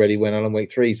 2 will be ready when Alan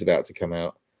Wake 3 is about to come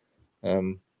out. But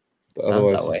sounds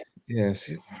otherwise, that way.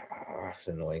 Yes, that's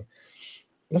annoying.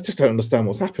 I just don't understand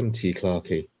what's happened to you,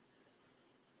 Clarky.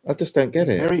 I just don't get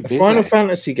it. Very a busy. Final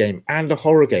Fantasy game and a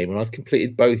horror game, and I've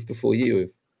completed both before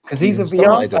you. Because he's a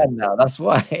VR fan now. That's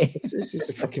why. This is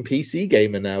a fucking PC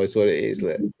gamer now, is what it is.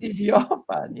 He's a VR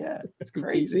fan, yeah. It's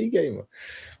crazy. PC gamer.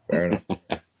 Fair enough.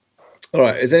 All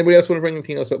right. Does anybody else want to bring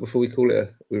anything else up before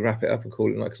we wrap it up and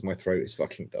call it night? Because my throat is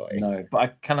fucking dying. No,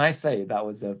 but can I say that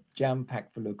was a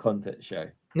jam-packed full of content show?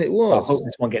 It was. So I hope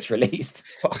this one gets released.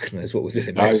 Fuck knows what we're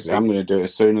doing next week. I'm going to do it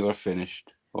as soon as I've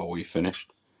finished, or we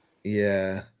finished.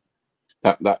 Yeah.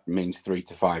 That means 3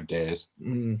 to 5 days.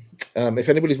 If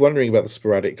anybody's wondering about the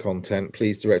sporadic content,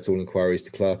 please direct all inquiries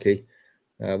to Clarky.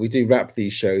 We do wrap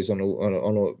these shows on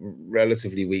a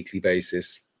relatively weekly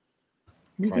basis.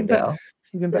 You've been better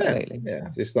lately. Yeah,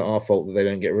 it's not our fault that they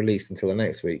don't get released until the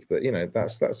next week, but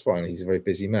that's fine. He's a very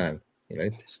busy man.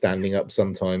 Standing up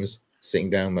sometimes,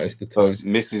 sitting down most of the time.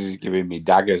 Mrs. is giving me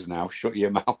daggers now. Shut your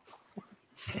mouth.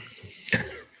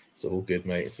 It's all good,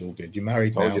 mate. It's all good. You're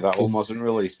married now. I told you that one wasn't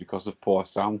released because of poor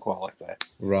sound quality.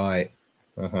 Right.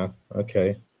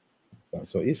 Okay.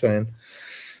 That's what you're saying.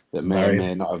 That may or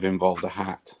may not have involved a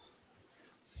hat.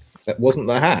 That wasn't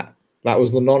the hat. That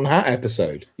was the non-hat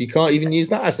episode. You can't even use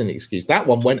that as an excuse. That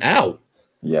one went out.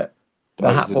 Yeah.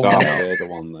 That was the Darth Vader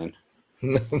one then.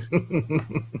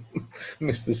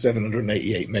 Mr.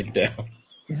 788 meg down.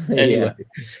 Anyway,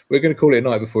 we're going to call it a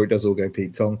night before it does all go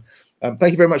Pete Tong.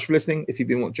 Thank you very much for listening. If you've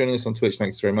been joining us on Twitch,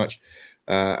 thanks very much.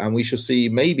 And we shall see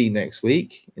you maybe next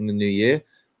week in the new year,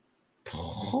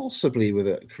 possibly with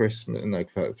a Christmas. No,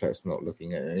 that's not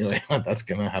looking at it anyway. That's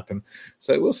going to happen.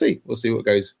 So we'll see. We'll see what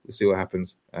goes. We'll see what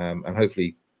happens. And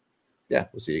hopefully, we'll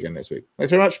see you again next week. Thanks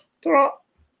very much. Ta-ra.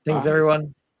 Thanks,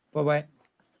 everyone. Bye-bye.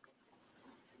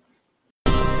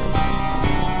 The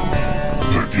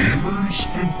Gamer's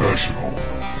Confessional.